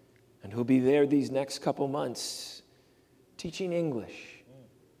and who'll be there these next couple months teaching English.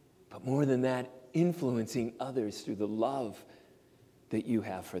 But more than that, influencing others through the love that you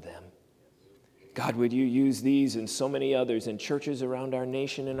have for them. God, would you use these and so many others in churches around our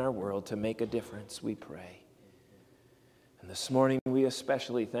nation and our world to make a difference, we pray. And this morning, we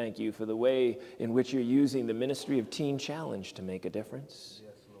especially thank you for the way in which you're using the ministry of Teen Challenge to make a difference.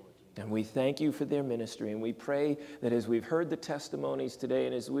 Yes, Lord. And we thank you for their ministry, and we pray that as we've heard the testimonies today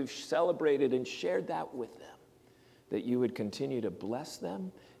and as we've celebrated and shared that with them, that you would continue to bless them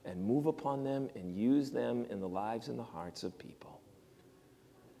and move upon them and use them in the lives and the hearts of people.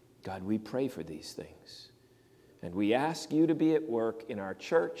 God, we pray for these things. And we ask you to be at work in our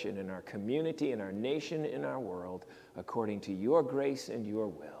church and in our community, in our nation, in our world, according to your grace and your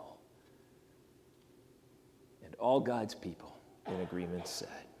will. And all God's people in agreement said,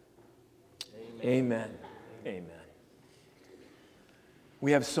 Amen. Amen.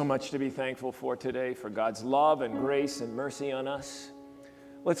 We have so much to be thankful for today, for God's love and grace and mercy on us.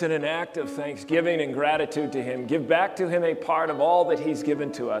 Let's, in an act of thanksgiving and gratitude to him, give back to him a part of all that he's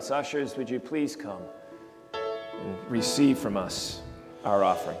given to us. Ushers, would you please come and receive from us our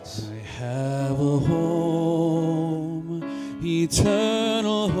offerings. I have a home,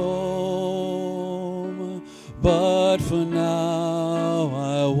 eternal home, but for now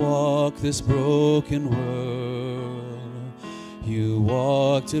I walk this broken world. You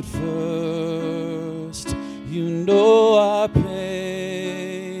walked it first, you know our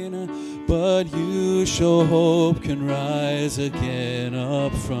pain, but you show hope can rise again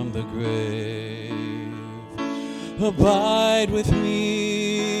up from the grave. Abide with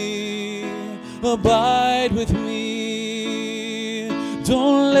me, abide with me.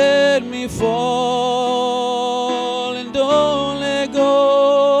 Don't let me fall and don't let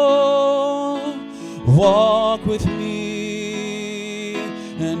go. Walk with me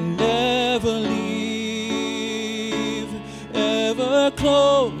and never leave. Ever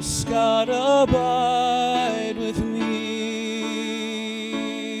close, God, abide with me.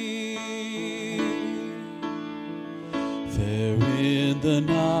 In the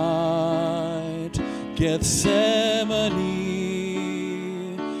night, Gethsemane,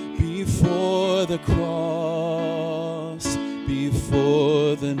 before the cross,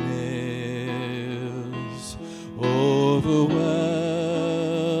 before the nails,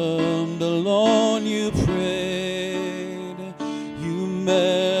 overwhelmed, alone you prayed. You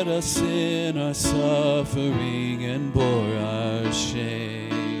met us in our suffering and bore our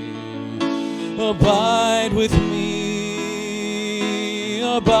shame. Abide with me.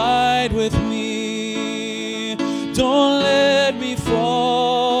 Abide with me, don't let me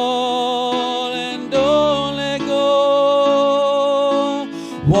fall and don't let go.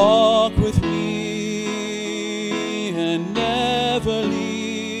 Walk with me and never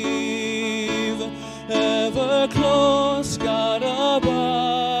leave. Ever close, God,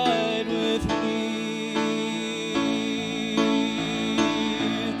 abide with me.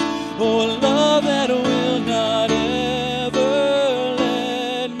 Oh, love that will not end.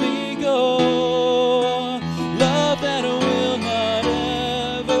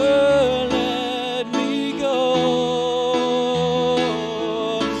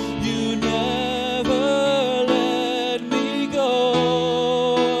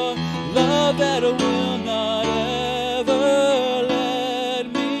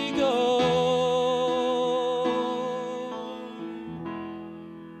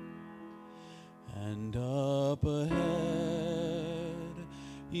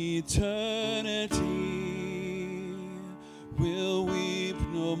 Eternity, we'll weep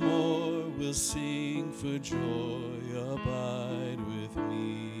no more, we'll sing for joy, abide with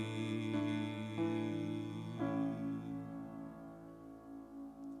me.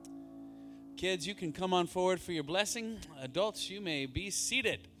 Kids, you can come on forward for your blessing. Adults, you may be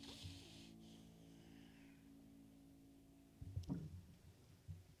seated.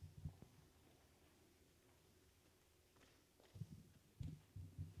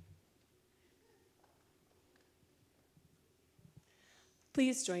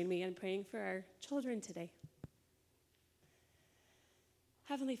 Please join me in praying for our children today.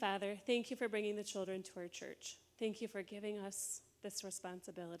 Heavenly Father, thank you for bringing the children to our church. Thank you for giving us this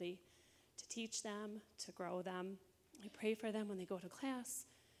responsibility to teach them, to grow them. I pray for them when they go to class.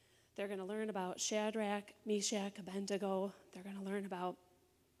 They're going to learn about Shadrach, Meshach, Abednego. They're going to learn about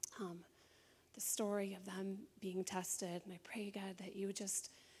the story of them being tested. And I pray, God, that you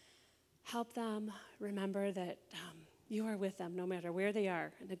just help them remember that you are with them no matter where they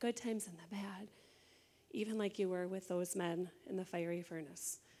are, in the good times and the bad, even like you were with those men in the fiery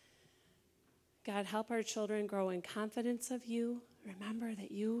furnace. God, help our children grow in confidence of you. Remember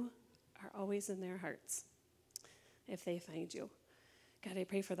that you are always in their hearts if they find you. God, I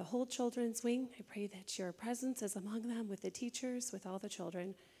pray for the whole children's wing. I pray that your presence is among them with the teachers, with all the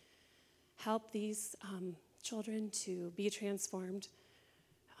children. Help these children to be transformed.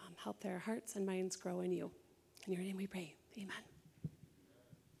 Help their hearts and minds grow in you. In your name we pray. Amen.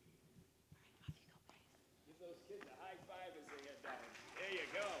 Give those kids a high five as they head down. There you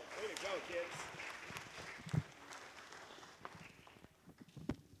go. Way to go, kids.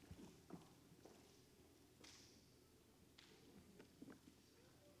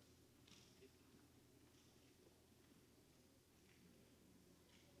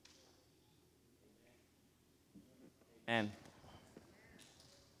 And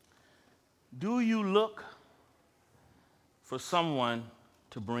do you look for someone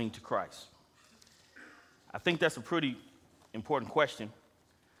to bring to Christ? I think that's a pretty important question.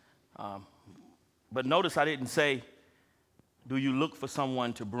 But notice I didn't say, do you look for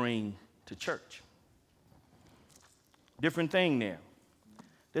someone to bring to church? Different thing there.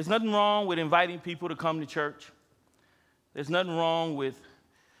 There's nothing wrong with inviting people to come to church. There's nothing wrong with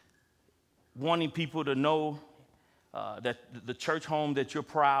wanting people to know that the church home that you're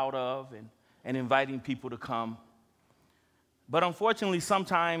proud of and inviting people to come. But unfortunately,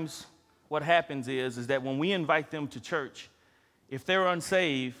 sometimes what happens is that when we invite them to church, if they're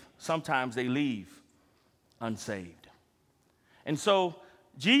unsaved, sometimes they leave unsaved. And so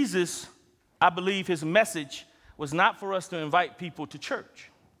Jesus, I believe his message was not for us to invite people to church.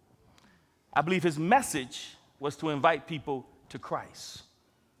 I believe his message was to invite people to Christ.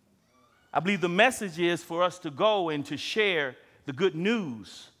 I believe the message is for us to go and to share the good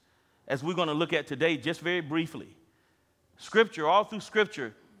news, as we're going to look at today just very briefly. Scripture, all through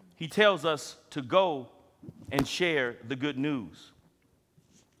Scripture, he tells us to go and share the good news.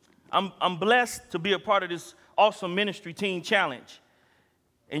 I'm blessed to be a part of this awesome ministry Teen Challenge.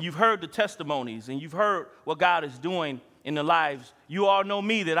 And you've heard the testimonies, and you've heard what God is doing in the lives. You all know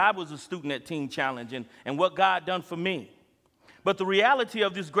me, that I was a student at Teen Challenge and what God done for me. But the reality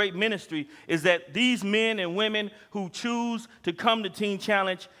of this great ministry is that these men and women who choose to come to Teen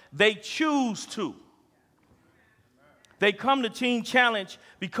Challenge, they choose to. They come to Teen Challenge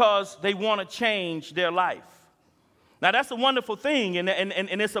because they want to change their life. Now, that's a wonderful thing, and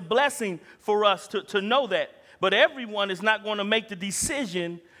it's a blessing for us to know that. But everyone is not going to make the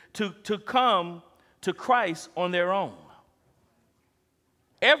decision to come to Christ on their own.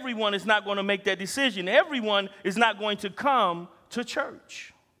 Everyone is not going to make that decision. Everyone is not going to come to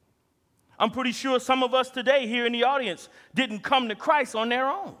church. I'm pretty sure some of us today here in the audience didn't come to Christ on their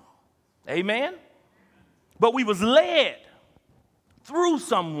own. Amen? But we was led through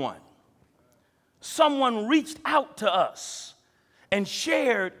someone. Someone reached out to us and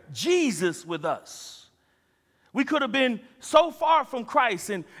shared Jesus with us. We could have been so far from Christ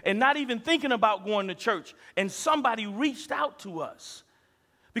and not even thinking about going to church, and somebody reached out to us.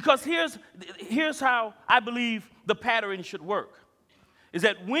 Because here's how I believe the pattern should work, is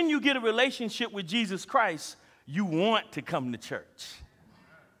that when you get a relationship with Jesus Christ, you want to come to church.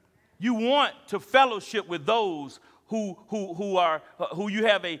 You want to fellowship with those who you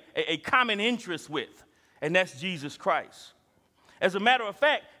have a common interest with, and that's Jesus Christ. As a matter of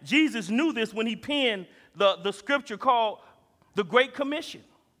fact, Jesus knew this when he penned the scripture called the Great Commission.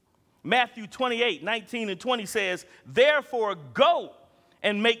 Matthew 28:19-20 says, "Therefore go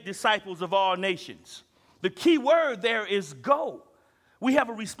and make disciples of all nations." The key word there is go. We have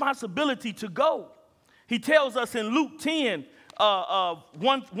a responsibility to go. He tells us in Luke 10,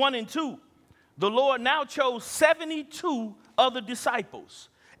 1 and 2, the Lord now chose 72 other disciples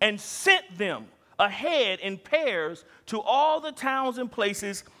and sent them ahead in pairs to all the towns and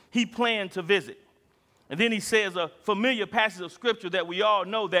places he planned to visit. And then he says a familiar passage of scripture that we all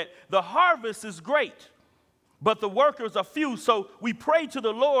know, that the harvest is great, but the workers are few. So we pray to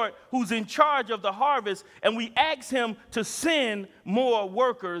the Lord who's in charge of the harvest, and we ask him to send more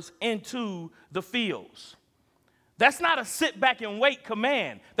workers into the fields. That's not a sit back and wait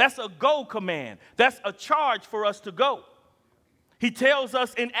command. That's a go command. That's a charge for us to go. He tells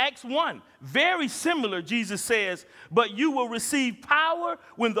us in Acts 1, very similar, Jesus says, "But you will receive power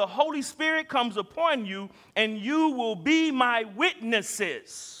when the Holy Spirit comes upon you, and you will be my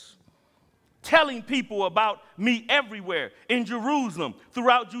witnesses," telling people about me everywhere, in Jerusalem,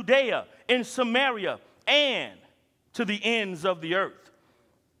 throughout Judea, in Samaria, and to the ends of the earth.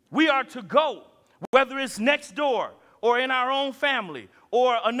 We are to go, whether it's next door or in our own family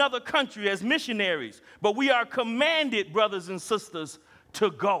or another country as missionaries. But we are commanded, brothers and sisters,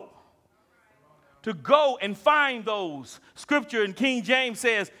 to go. To go and find those. Scripture in King James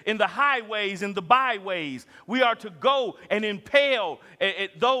says, in the highways and the byways. We are to go and impel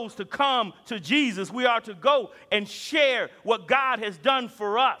those to come to Jesus. We are to go and share what God has done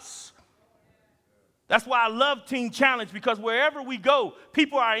for us. That's why I love Teen Challenge, because wherever we go,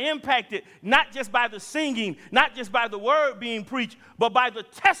 people are impacted, not just by the singing, not just by the word being preached, but by the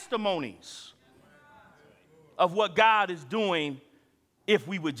testimonies of what God is doing if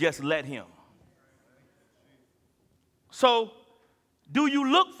we would just let him. So, do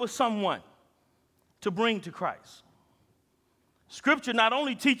you look for someone to bring to Christ? Scripture not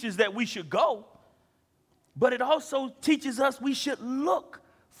only teaches that we should go, but it also teaches us we should look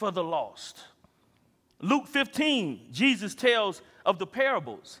for the lost. Luke 15, Jesus tells of the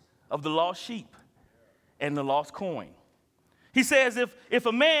parables of the lost sheep and the lost coin. He says if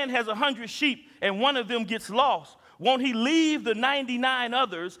a man has 100 sheep and one of them gets lost, won't he leave the 99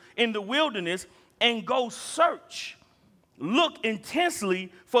 others in the wilderness and go search, look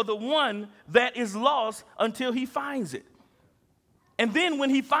intensely for the one that is lost until he finds it? And then when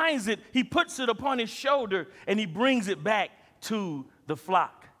he finds it, he puts it upon his shoulder and he brings it back to the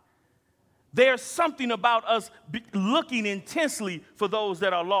flock. There's something about us looking intensely for those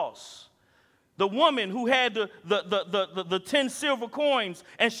that are lost. The woman who had the 10 silver coins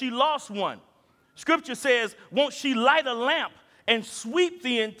and she lost one. Scripture says, won't she light a lamp and sweep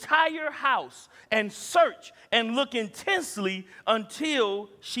the entire house and search and look intensely until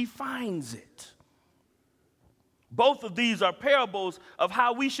she finds it? Both of these are parables of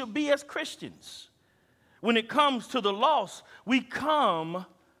how we should be as Christians. When it comes to the lost, we come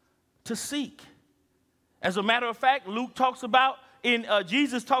to seek. As a matter of fact,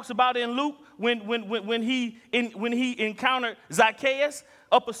 Jesus talks about in Luke when he encountered Zacchaeus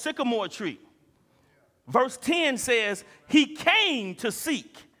up a sycamore tree. Verse 10 says, he came to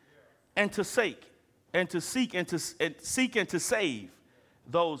seek and to save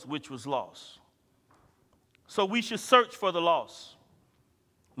those which was lost. So we should search for the lost.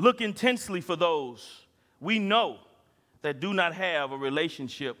 Look intensely for those we know that do not have a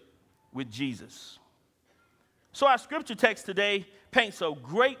relationship with Jesus. So our scripture text today paints a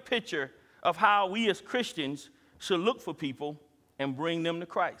great picture of how we as Christians should look for people and bring them to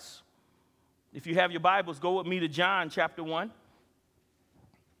Christ. If you have your Bibles, go with me to John chapter 1.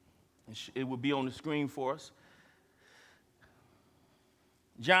 It will be on the screen for us.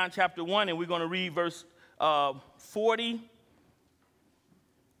 John chapter 1, and we're going to read verse 40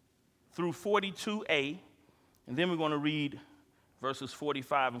 through 42a, and then we're going to read verses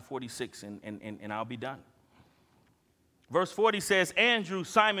 45 and 46, and I'll be done. Verse 40 says, Andrew,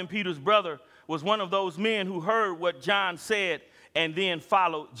 Simon Peter's brother, was one of those men who heard what John said and then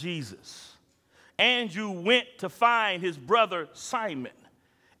followed Jesus. Andrew went to find his brother Simon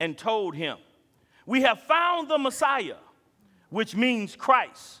and told him, we have found the Messiah, which means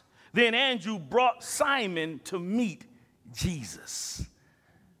Christ. Then Andrew brought Simon to meet Jesus.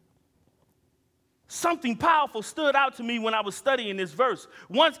 Something powerful stood out to me when I was studying this verse.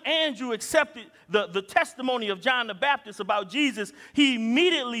 Once Andrew accepted the testimony of John the Baptist about Jesus, he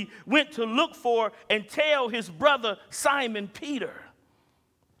immediately went to look for and tell his brother Simon Peter.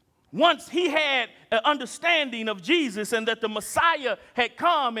 Once he had an understanding of Jesus and that the Messiah had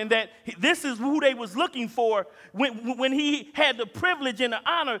come and that this is who they was looking for, when he had the privilege and the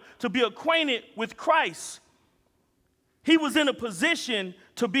honor to be acquainted with Christ, he was in a position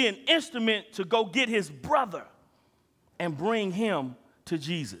to be an instrument to go get his brother and bring him to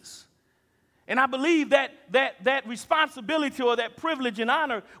Jesus. And I believe that responsibility or that privilege and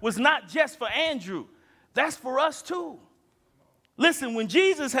honor was not just for Andrew. That's for us too. Listen, when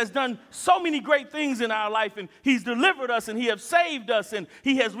Jesus has done so many great things in our life and he's delivered us and he has saved us and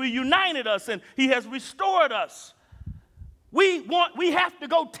he has reunited us and he has restored us, we have to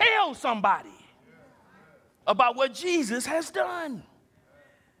go tell somebody about what Jesus has done.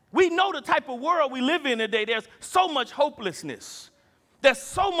 We know the type of world we live in today. There's so much hopelessness. There's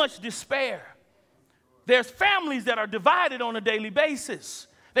so much despair. There's families that are divided on a daily basis.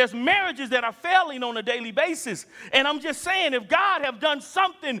 There's marriages that are failing on a daily basis. And I'm just saying, if God have done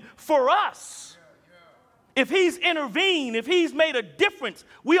something for us, if he's intervened, if he's made a difference,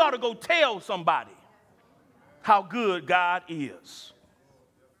 we ought to go tell somebody how good God is.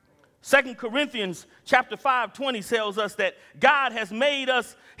 2 Corinthians chapter 5:20 tells us that God has made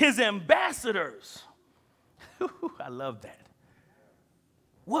us his ambassadors. I love that.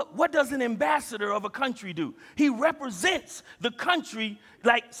 What does an ambassador of a country do? He represents the country.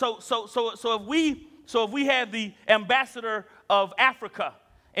 So if we have the ambassador of Africa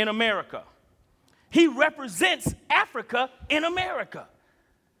in America, he represents Africa in America.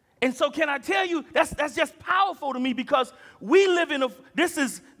 And so can I tell you, that's just powerful to me because we live in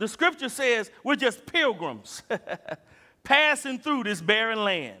the scripture says we're just pilgrims passing through this barren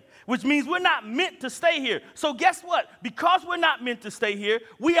land, which means we're not meant to stay here. So guess what? Because we're not meant to stay here,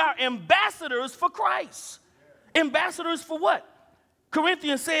 we are ambassadors for Christ. Ambassadors for what?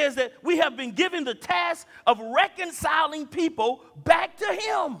 Corinthians says that we have been given the task of reconciling people back to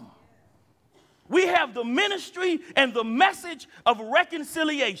him. We have the ministry and the message of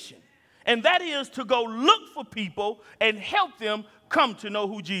reconciliation. And that is to go look for people and help them come to know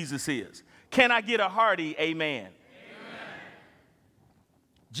who Jesus is. Can I get a hearty amen?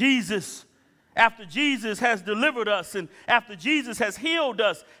 Jesus, after Jesus has delivered us and after Jesus has healed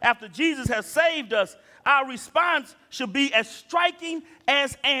us, after Jesus has saved us, our response should be as striking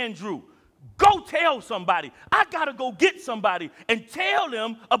as Andrew. Go tell somebody. I got to go get somebody and tell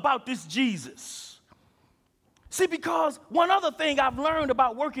them about this Jesus. See, because one other thing I've learned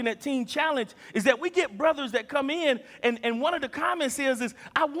about working at Teen Challenge is that we get brothers that come in, and one of the comments is,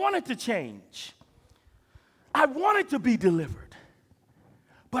 I wanted to change. I wanted to be delivered,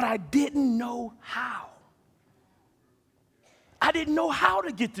 but I didn't know how. I didn't know how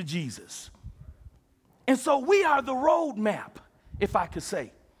to get to Jesus. And so we are the roadmap, if I could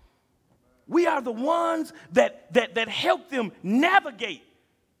say. We are the ones that help them navigate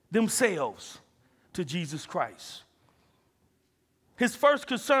themselves to Jesus Christ. His first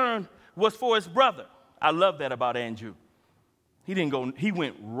concern was for his brother. I love that about Andrew. He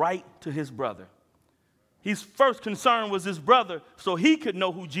went right to his brother. His first concern was his brother so he could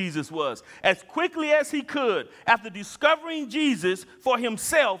know who Jesus was. As quickly as he could, after discovering Jesus for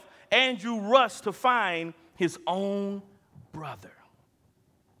himself, Andrew rushed to find his own brother.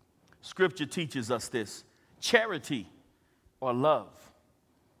 Scripture teaches us this. Charity or love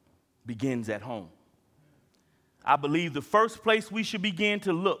begins at home. I believe the first place we should begin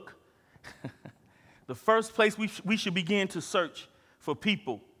to look, the first place we should begin to search for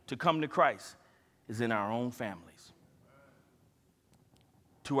people to come to Christ is in our own families,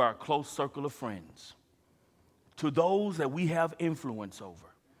 to our close circle of friends, to those that we have influence over.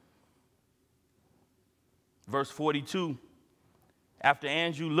 Verse 42, after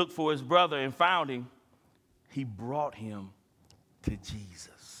Andrew looked for his brother and found him, he brought him to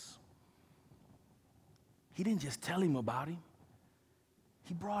Jesus. He didn't just tell him about him.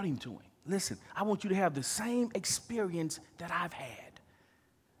 He brought him to him. Listen, I want you to have the same experience that I've had.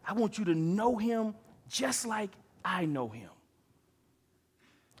 I want you to know him just like I know him.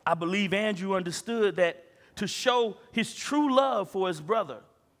 I believe Andrew understood that to show his true love for his brother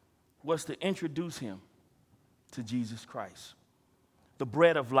was to introduce him to Jesus Christ, the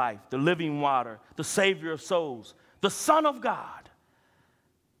bread of life, the living water, the Savior of souls, the Son of God.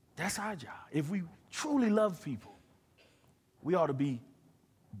 That's our job. If we truly love people, we ought to be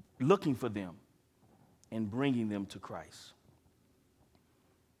looking for them and bringing them to Christ.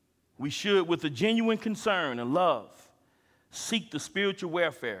 We should, with a genuine concern and love, seek the spiritual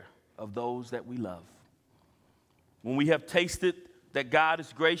welfare of those that we love. When we have tasted that God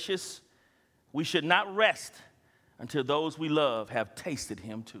is gracious, we should not rest until those we love have tasted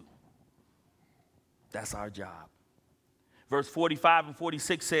him too. That's our job. Verse 45 and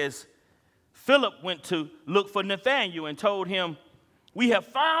 46 says, Philip went to look for Nathanael and told him, we have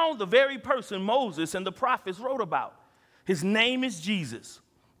found the very person Moses and the prophets wrote about. His name is Jesus,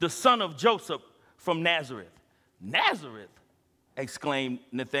 the son of Joseph from Nazareth. Nazareth, exclaimed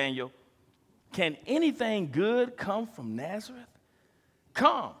Nathanael. Can anything good come from Nazareth?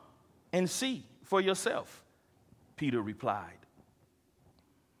 Come and see for yourself, Peter replied.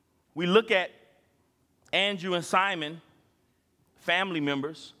 We look at Andrew and Simon, family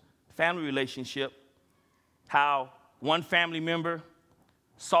members, family relationship, how one family member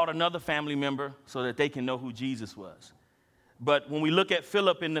sought another family member so that they can know who Jesus was. But when we look at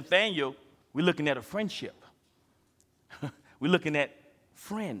Philip and Nathanael, we're looking at a friendship. We're looking at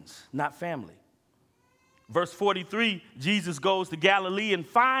friends, not family. Verse 43, Jesus goes to Galilee and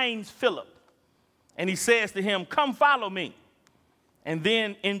finds Philip. And he says to him, come follow me. And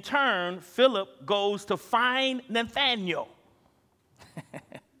then in turn, Philip goes to find Nathanael,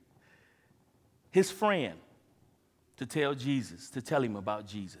 his friend, to tell him about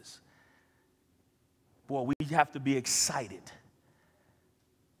Jesus. Boy, we have to be excited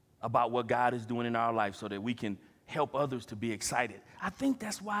about what God is doing in our life so that we can help others to be excited. I think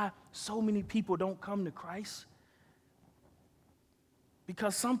that's why so many people don't come to Christ.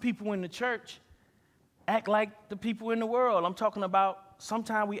 Because some people in the church act like the people in the world. I'm talking about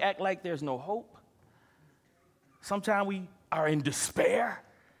sometimes we act like there's no hope. Sometimes we are in despair,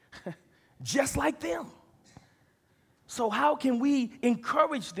 just like them. So how can we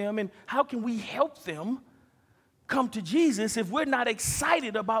encourage them and how can we help them come to Jesus if we're not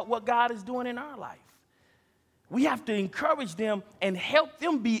excited about what God is doing in our life? We have to encourage them and help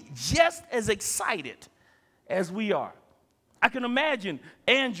them be just as excited as we are. I can imagine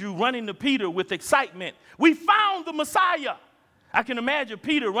Andrew running to Peter with excitement. We found the Messiah. I can imagine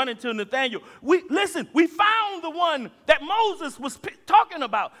Peter running to Nathanael. We found the one that Moses was talking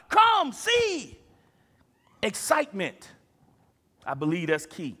about. Come, see. Excitement. I believe that's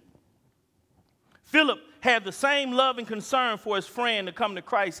key. Philip had the same love and concern for his friend to come to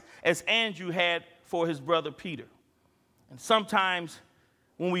Christ as Andrew had for his brother Peter. And sometimes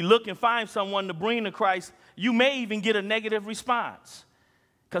when we look and find someone to bring to Christ, you may even get a negative response.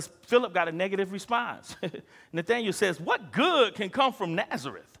 Because Philip got a negative response. Nathanael says, what good can come from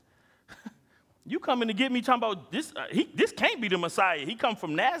Nazareth? You coming to get me talking about this? This can't be the Messiah. He come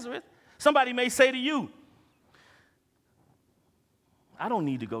from Nazareth. Somebody may say to you, I don't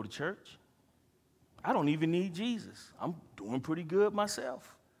need to go to church. I don't even need Jesus. I'm doing pretty good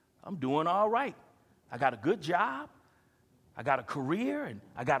myself. I'm doing all right. I got a good job. I got a career, and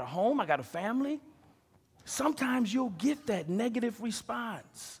I got a home. I got a family. Sometimes you'll get that negative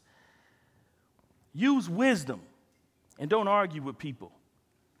response. Use wisdom and don't argue with people.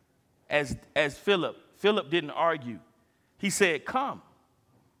 As Philip didn't argue. He said, come,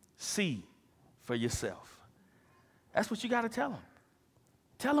 see for yourself. That's what you got to tell them.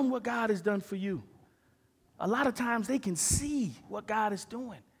 Tell them what God has done for you. A lot of times they can see what God is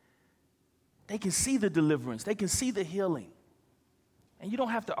doing. They can see the deliverance. They can see the healing. And you don't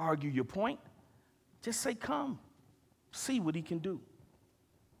have to argue your point. Just say, come, see what he can do.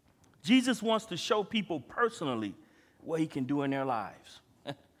 Jesus wants to show people personally what he can do in their lives.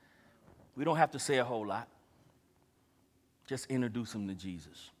 We don't have to say a whole lot. Just introduce them to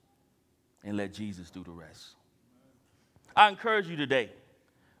Jesus and let Jesus do the rest. I encourage you today,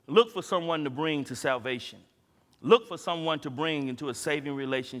 look for someone to bring to salvation. Look for someone to bring into a saving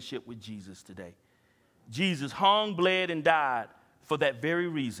relationship with Jesus today. Jesus hung, bled, and died for that very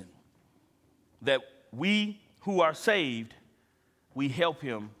reason, that we who are saved, we help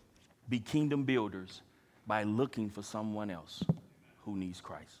him be kingdom builders by looking for someone else who needs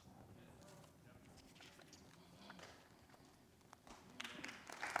Christ.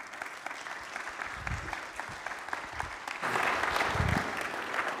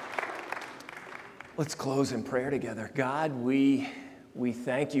 Let's close in prayer together. God, we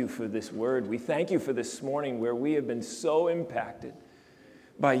thank you for this word. We thank you for this morning where we have been so impacted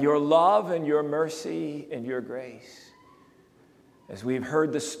by your love and your mercy and your grace. As we've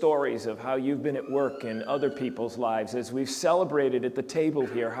heard the stories of how you've been at work in other people's lives, as we've celebrated at the table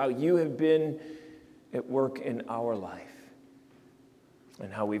here how you have been at work in our life,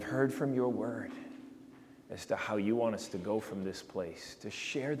 and how we've heard from your word as to how you want us to go from this place, to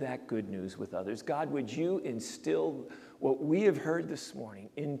share that good news with others. God, would you instill what we have heard this morning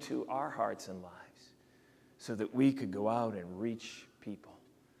into our hearts and lives so that we could go out and reach people,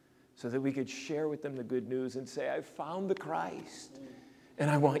 so that we could share with them the good news and say, I found the Christ,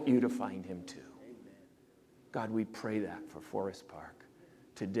 and I want you to find him too. Amen. God, we pray that for Forest Park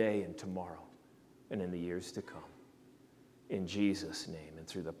today and tomorrow and in the years to come. In Jesus' name and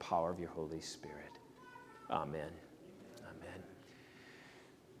through the power of your Holy Spirit. Amen. Amen.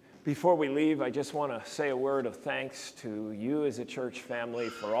 Before we leave, I just want to say a word of thanks to you as a church family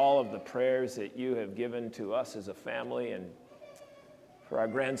for all of the prayers that you have given to us as a family, and for our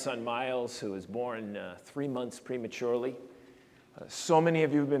grandson Miles, who was born 3 months prematurely. So many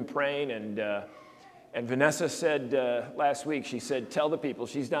of you have been praying, and Vanessa said last week, she said, tell the people,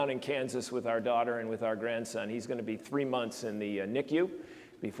 she's down in Kansas with our daughter and with our grandson. He's going to be 3 months in the NICU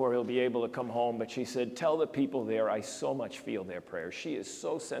before he'll be able to come home. But she said, tell the people there, I so much feel their prayers. She is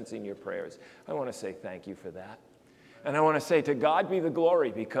so sensing your prayers. I want to say thank you for that. And I want to say to God be the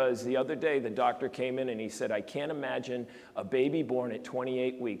glory, because the other day the doctor came in and he said, I can't imagine a baby born at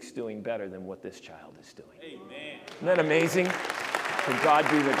 28 weeks doing better than what this child is doing. Amen. Isn't that amazing? To God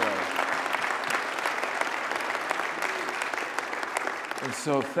be the glory. And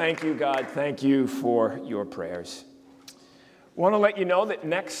so thank you, God. Thank you for your prayers. I want to let you know that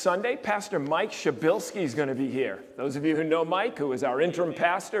next Sunday, Pastor Mike Shabilsky is going to be here. Those of you who know Mike, who was our interim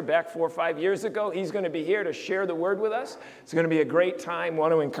pastor back 4 or 5 years ago, he's going to be here to share the word with us. It's going to be a great time. I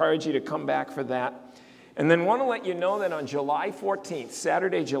want to encourage you to come back for that. And then want to let you know that on July 14th,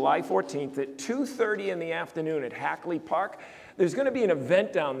 Saturday, July 14th, at 2:30 in the afternoon at Hackley Park, there's going to be an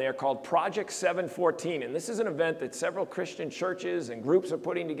event down there called Project 714, and this is an event that several Christian churches and groups are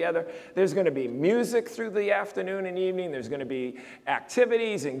putting together. There's going to be music through the afternoon and evening. There's going to be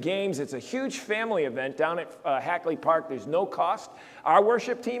activities and games. It's a huge family event down at Hackley Park. There's no cost. Our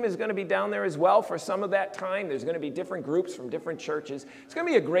worship team is going to be down there as well for some of that time. There's going to be different groups from different churches. It's going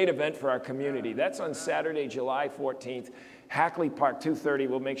to be a great event for our community. That's on Saturday, July 14th. Hackley Park, 2:30.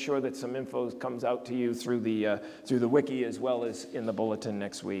 We'll make sure that some info comes out to you through the wiki as well as in the bulletin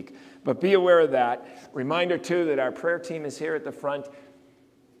next week. But be aware of that. Reminder, too, that our prayer team is here at the front.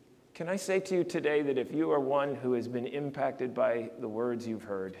 Can I say to you today that if you are one who has been impacted by the words you've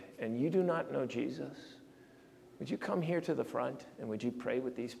heard and you do not know Jesus, would you come here to the front and would you pray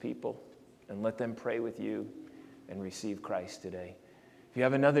with these people and let them pray with you and receive Christ today? If you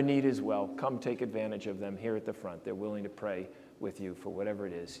have another need as well, come take advantage of them here at the front. They're willing to pray with you for whatever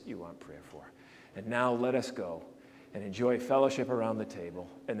it is you want prayer for. And now let us go and enjoy fellowship around the table,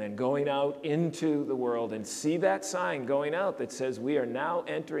 and then going out into the world and see that sign going out that says we are now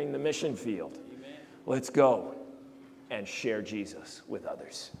entering the mission field. Amen. Let's go and share Jesus with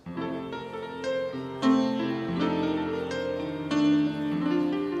others.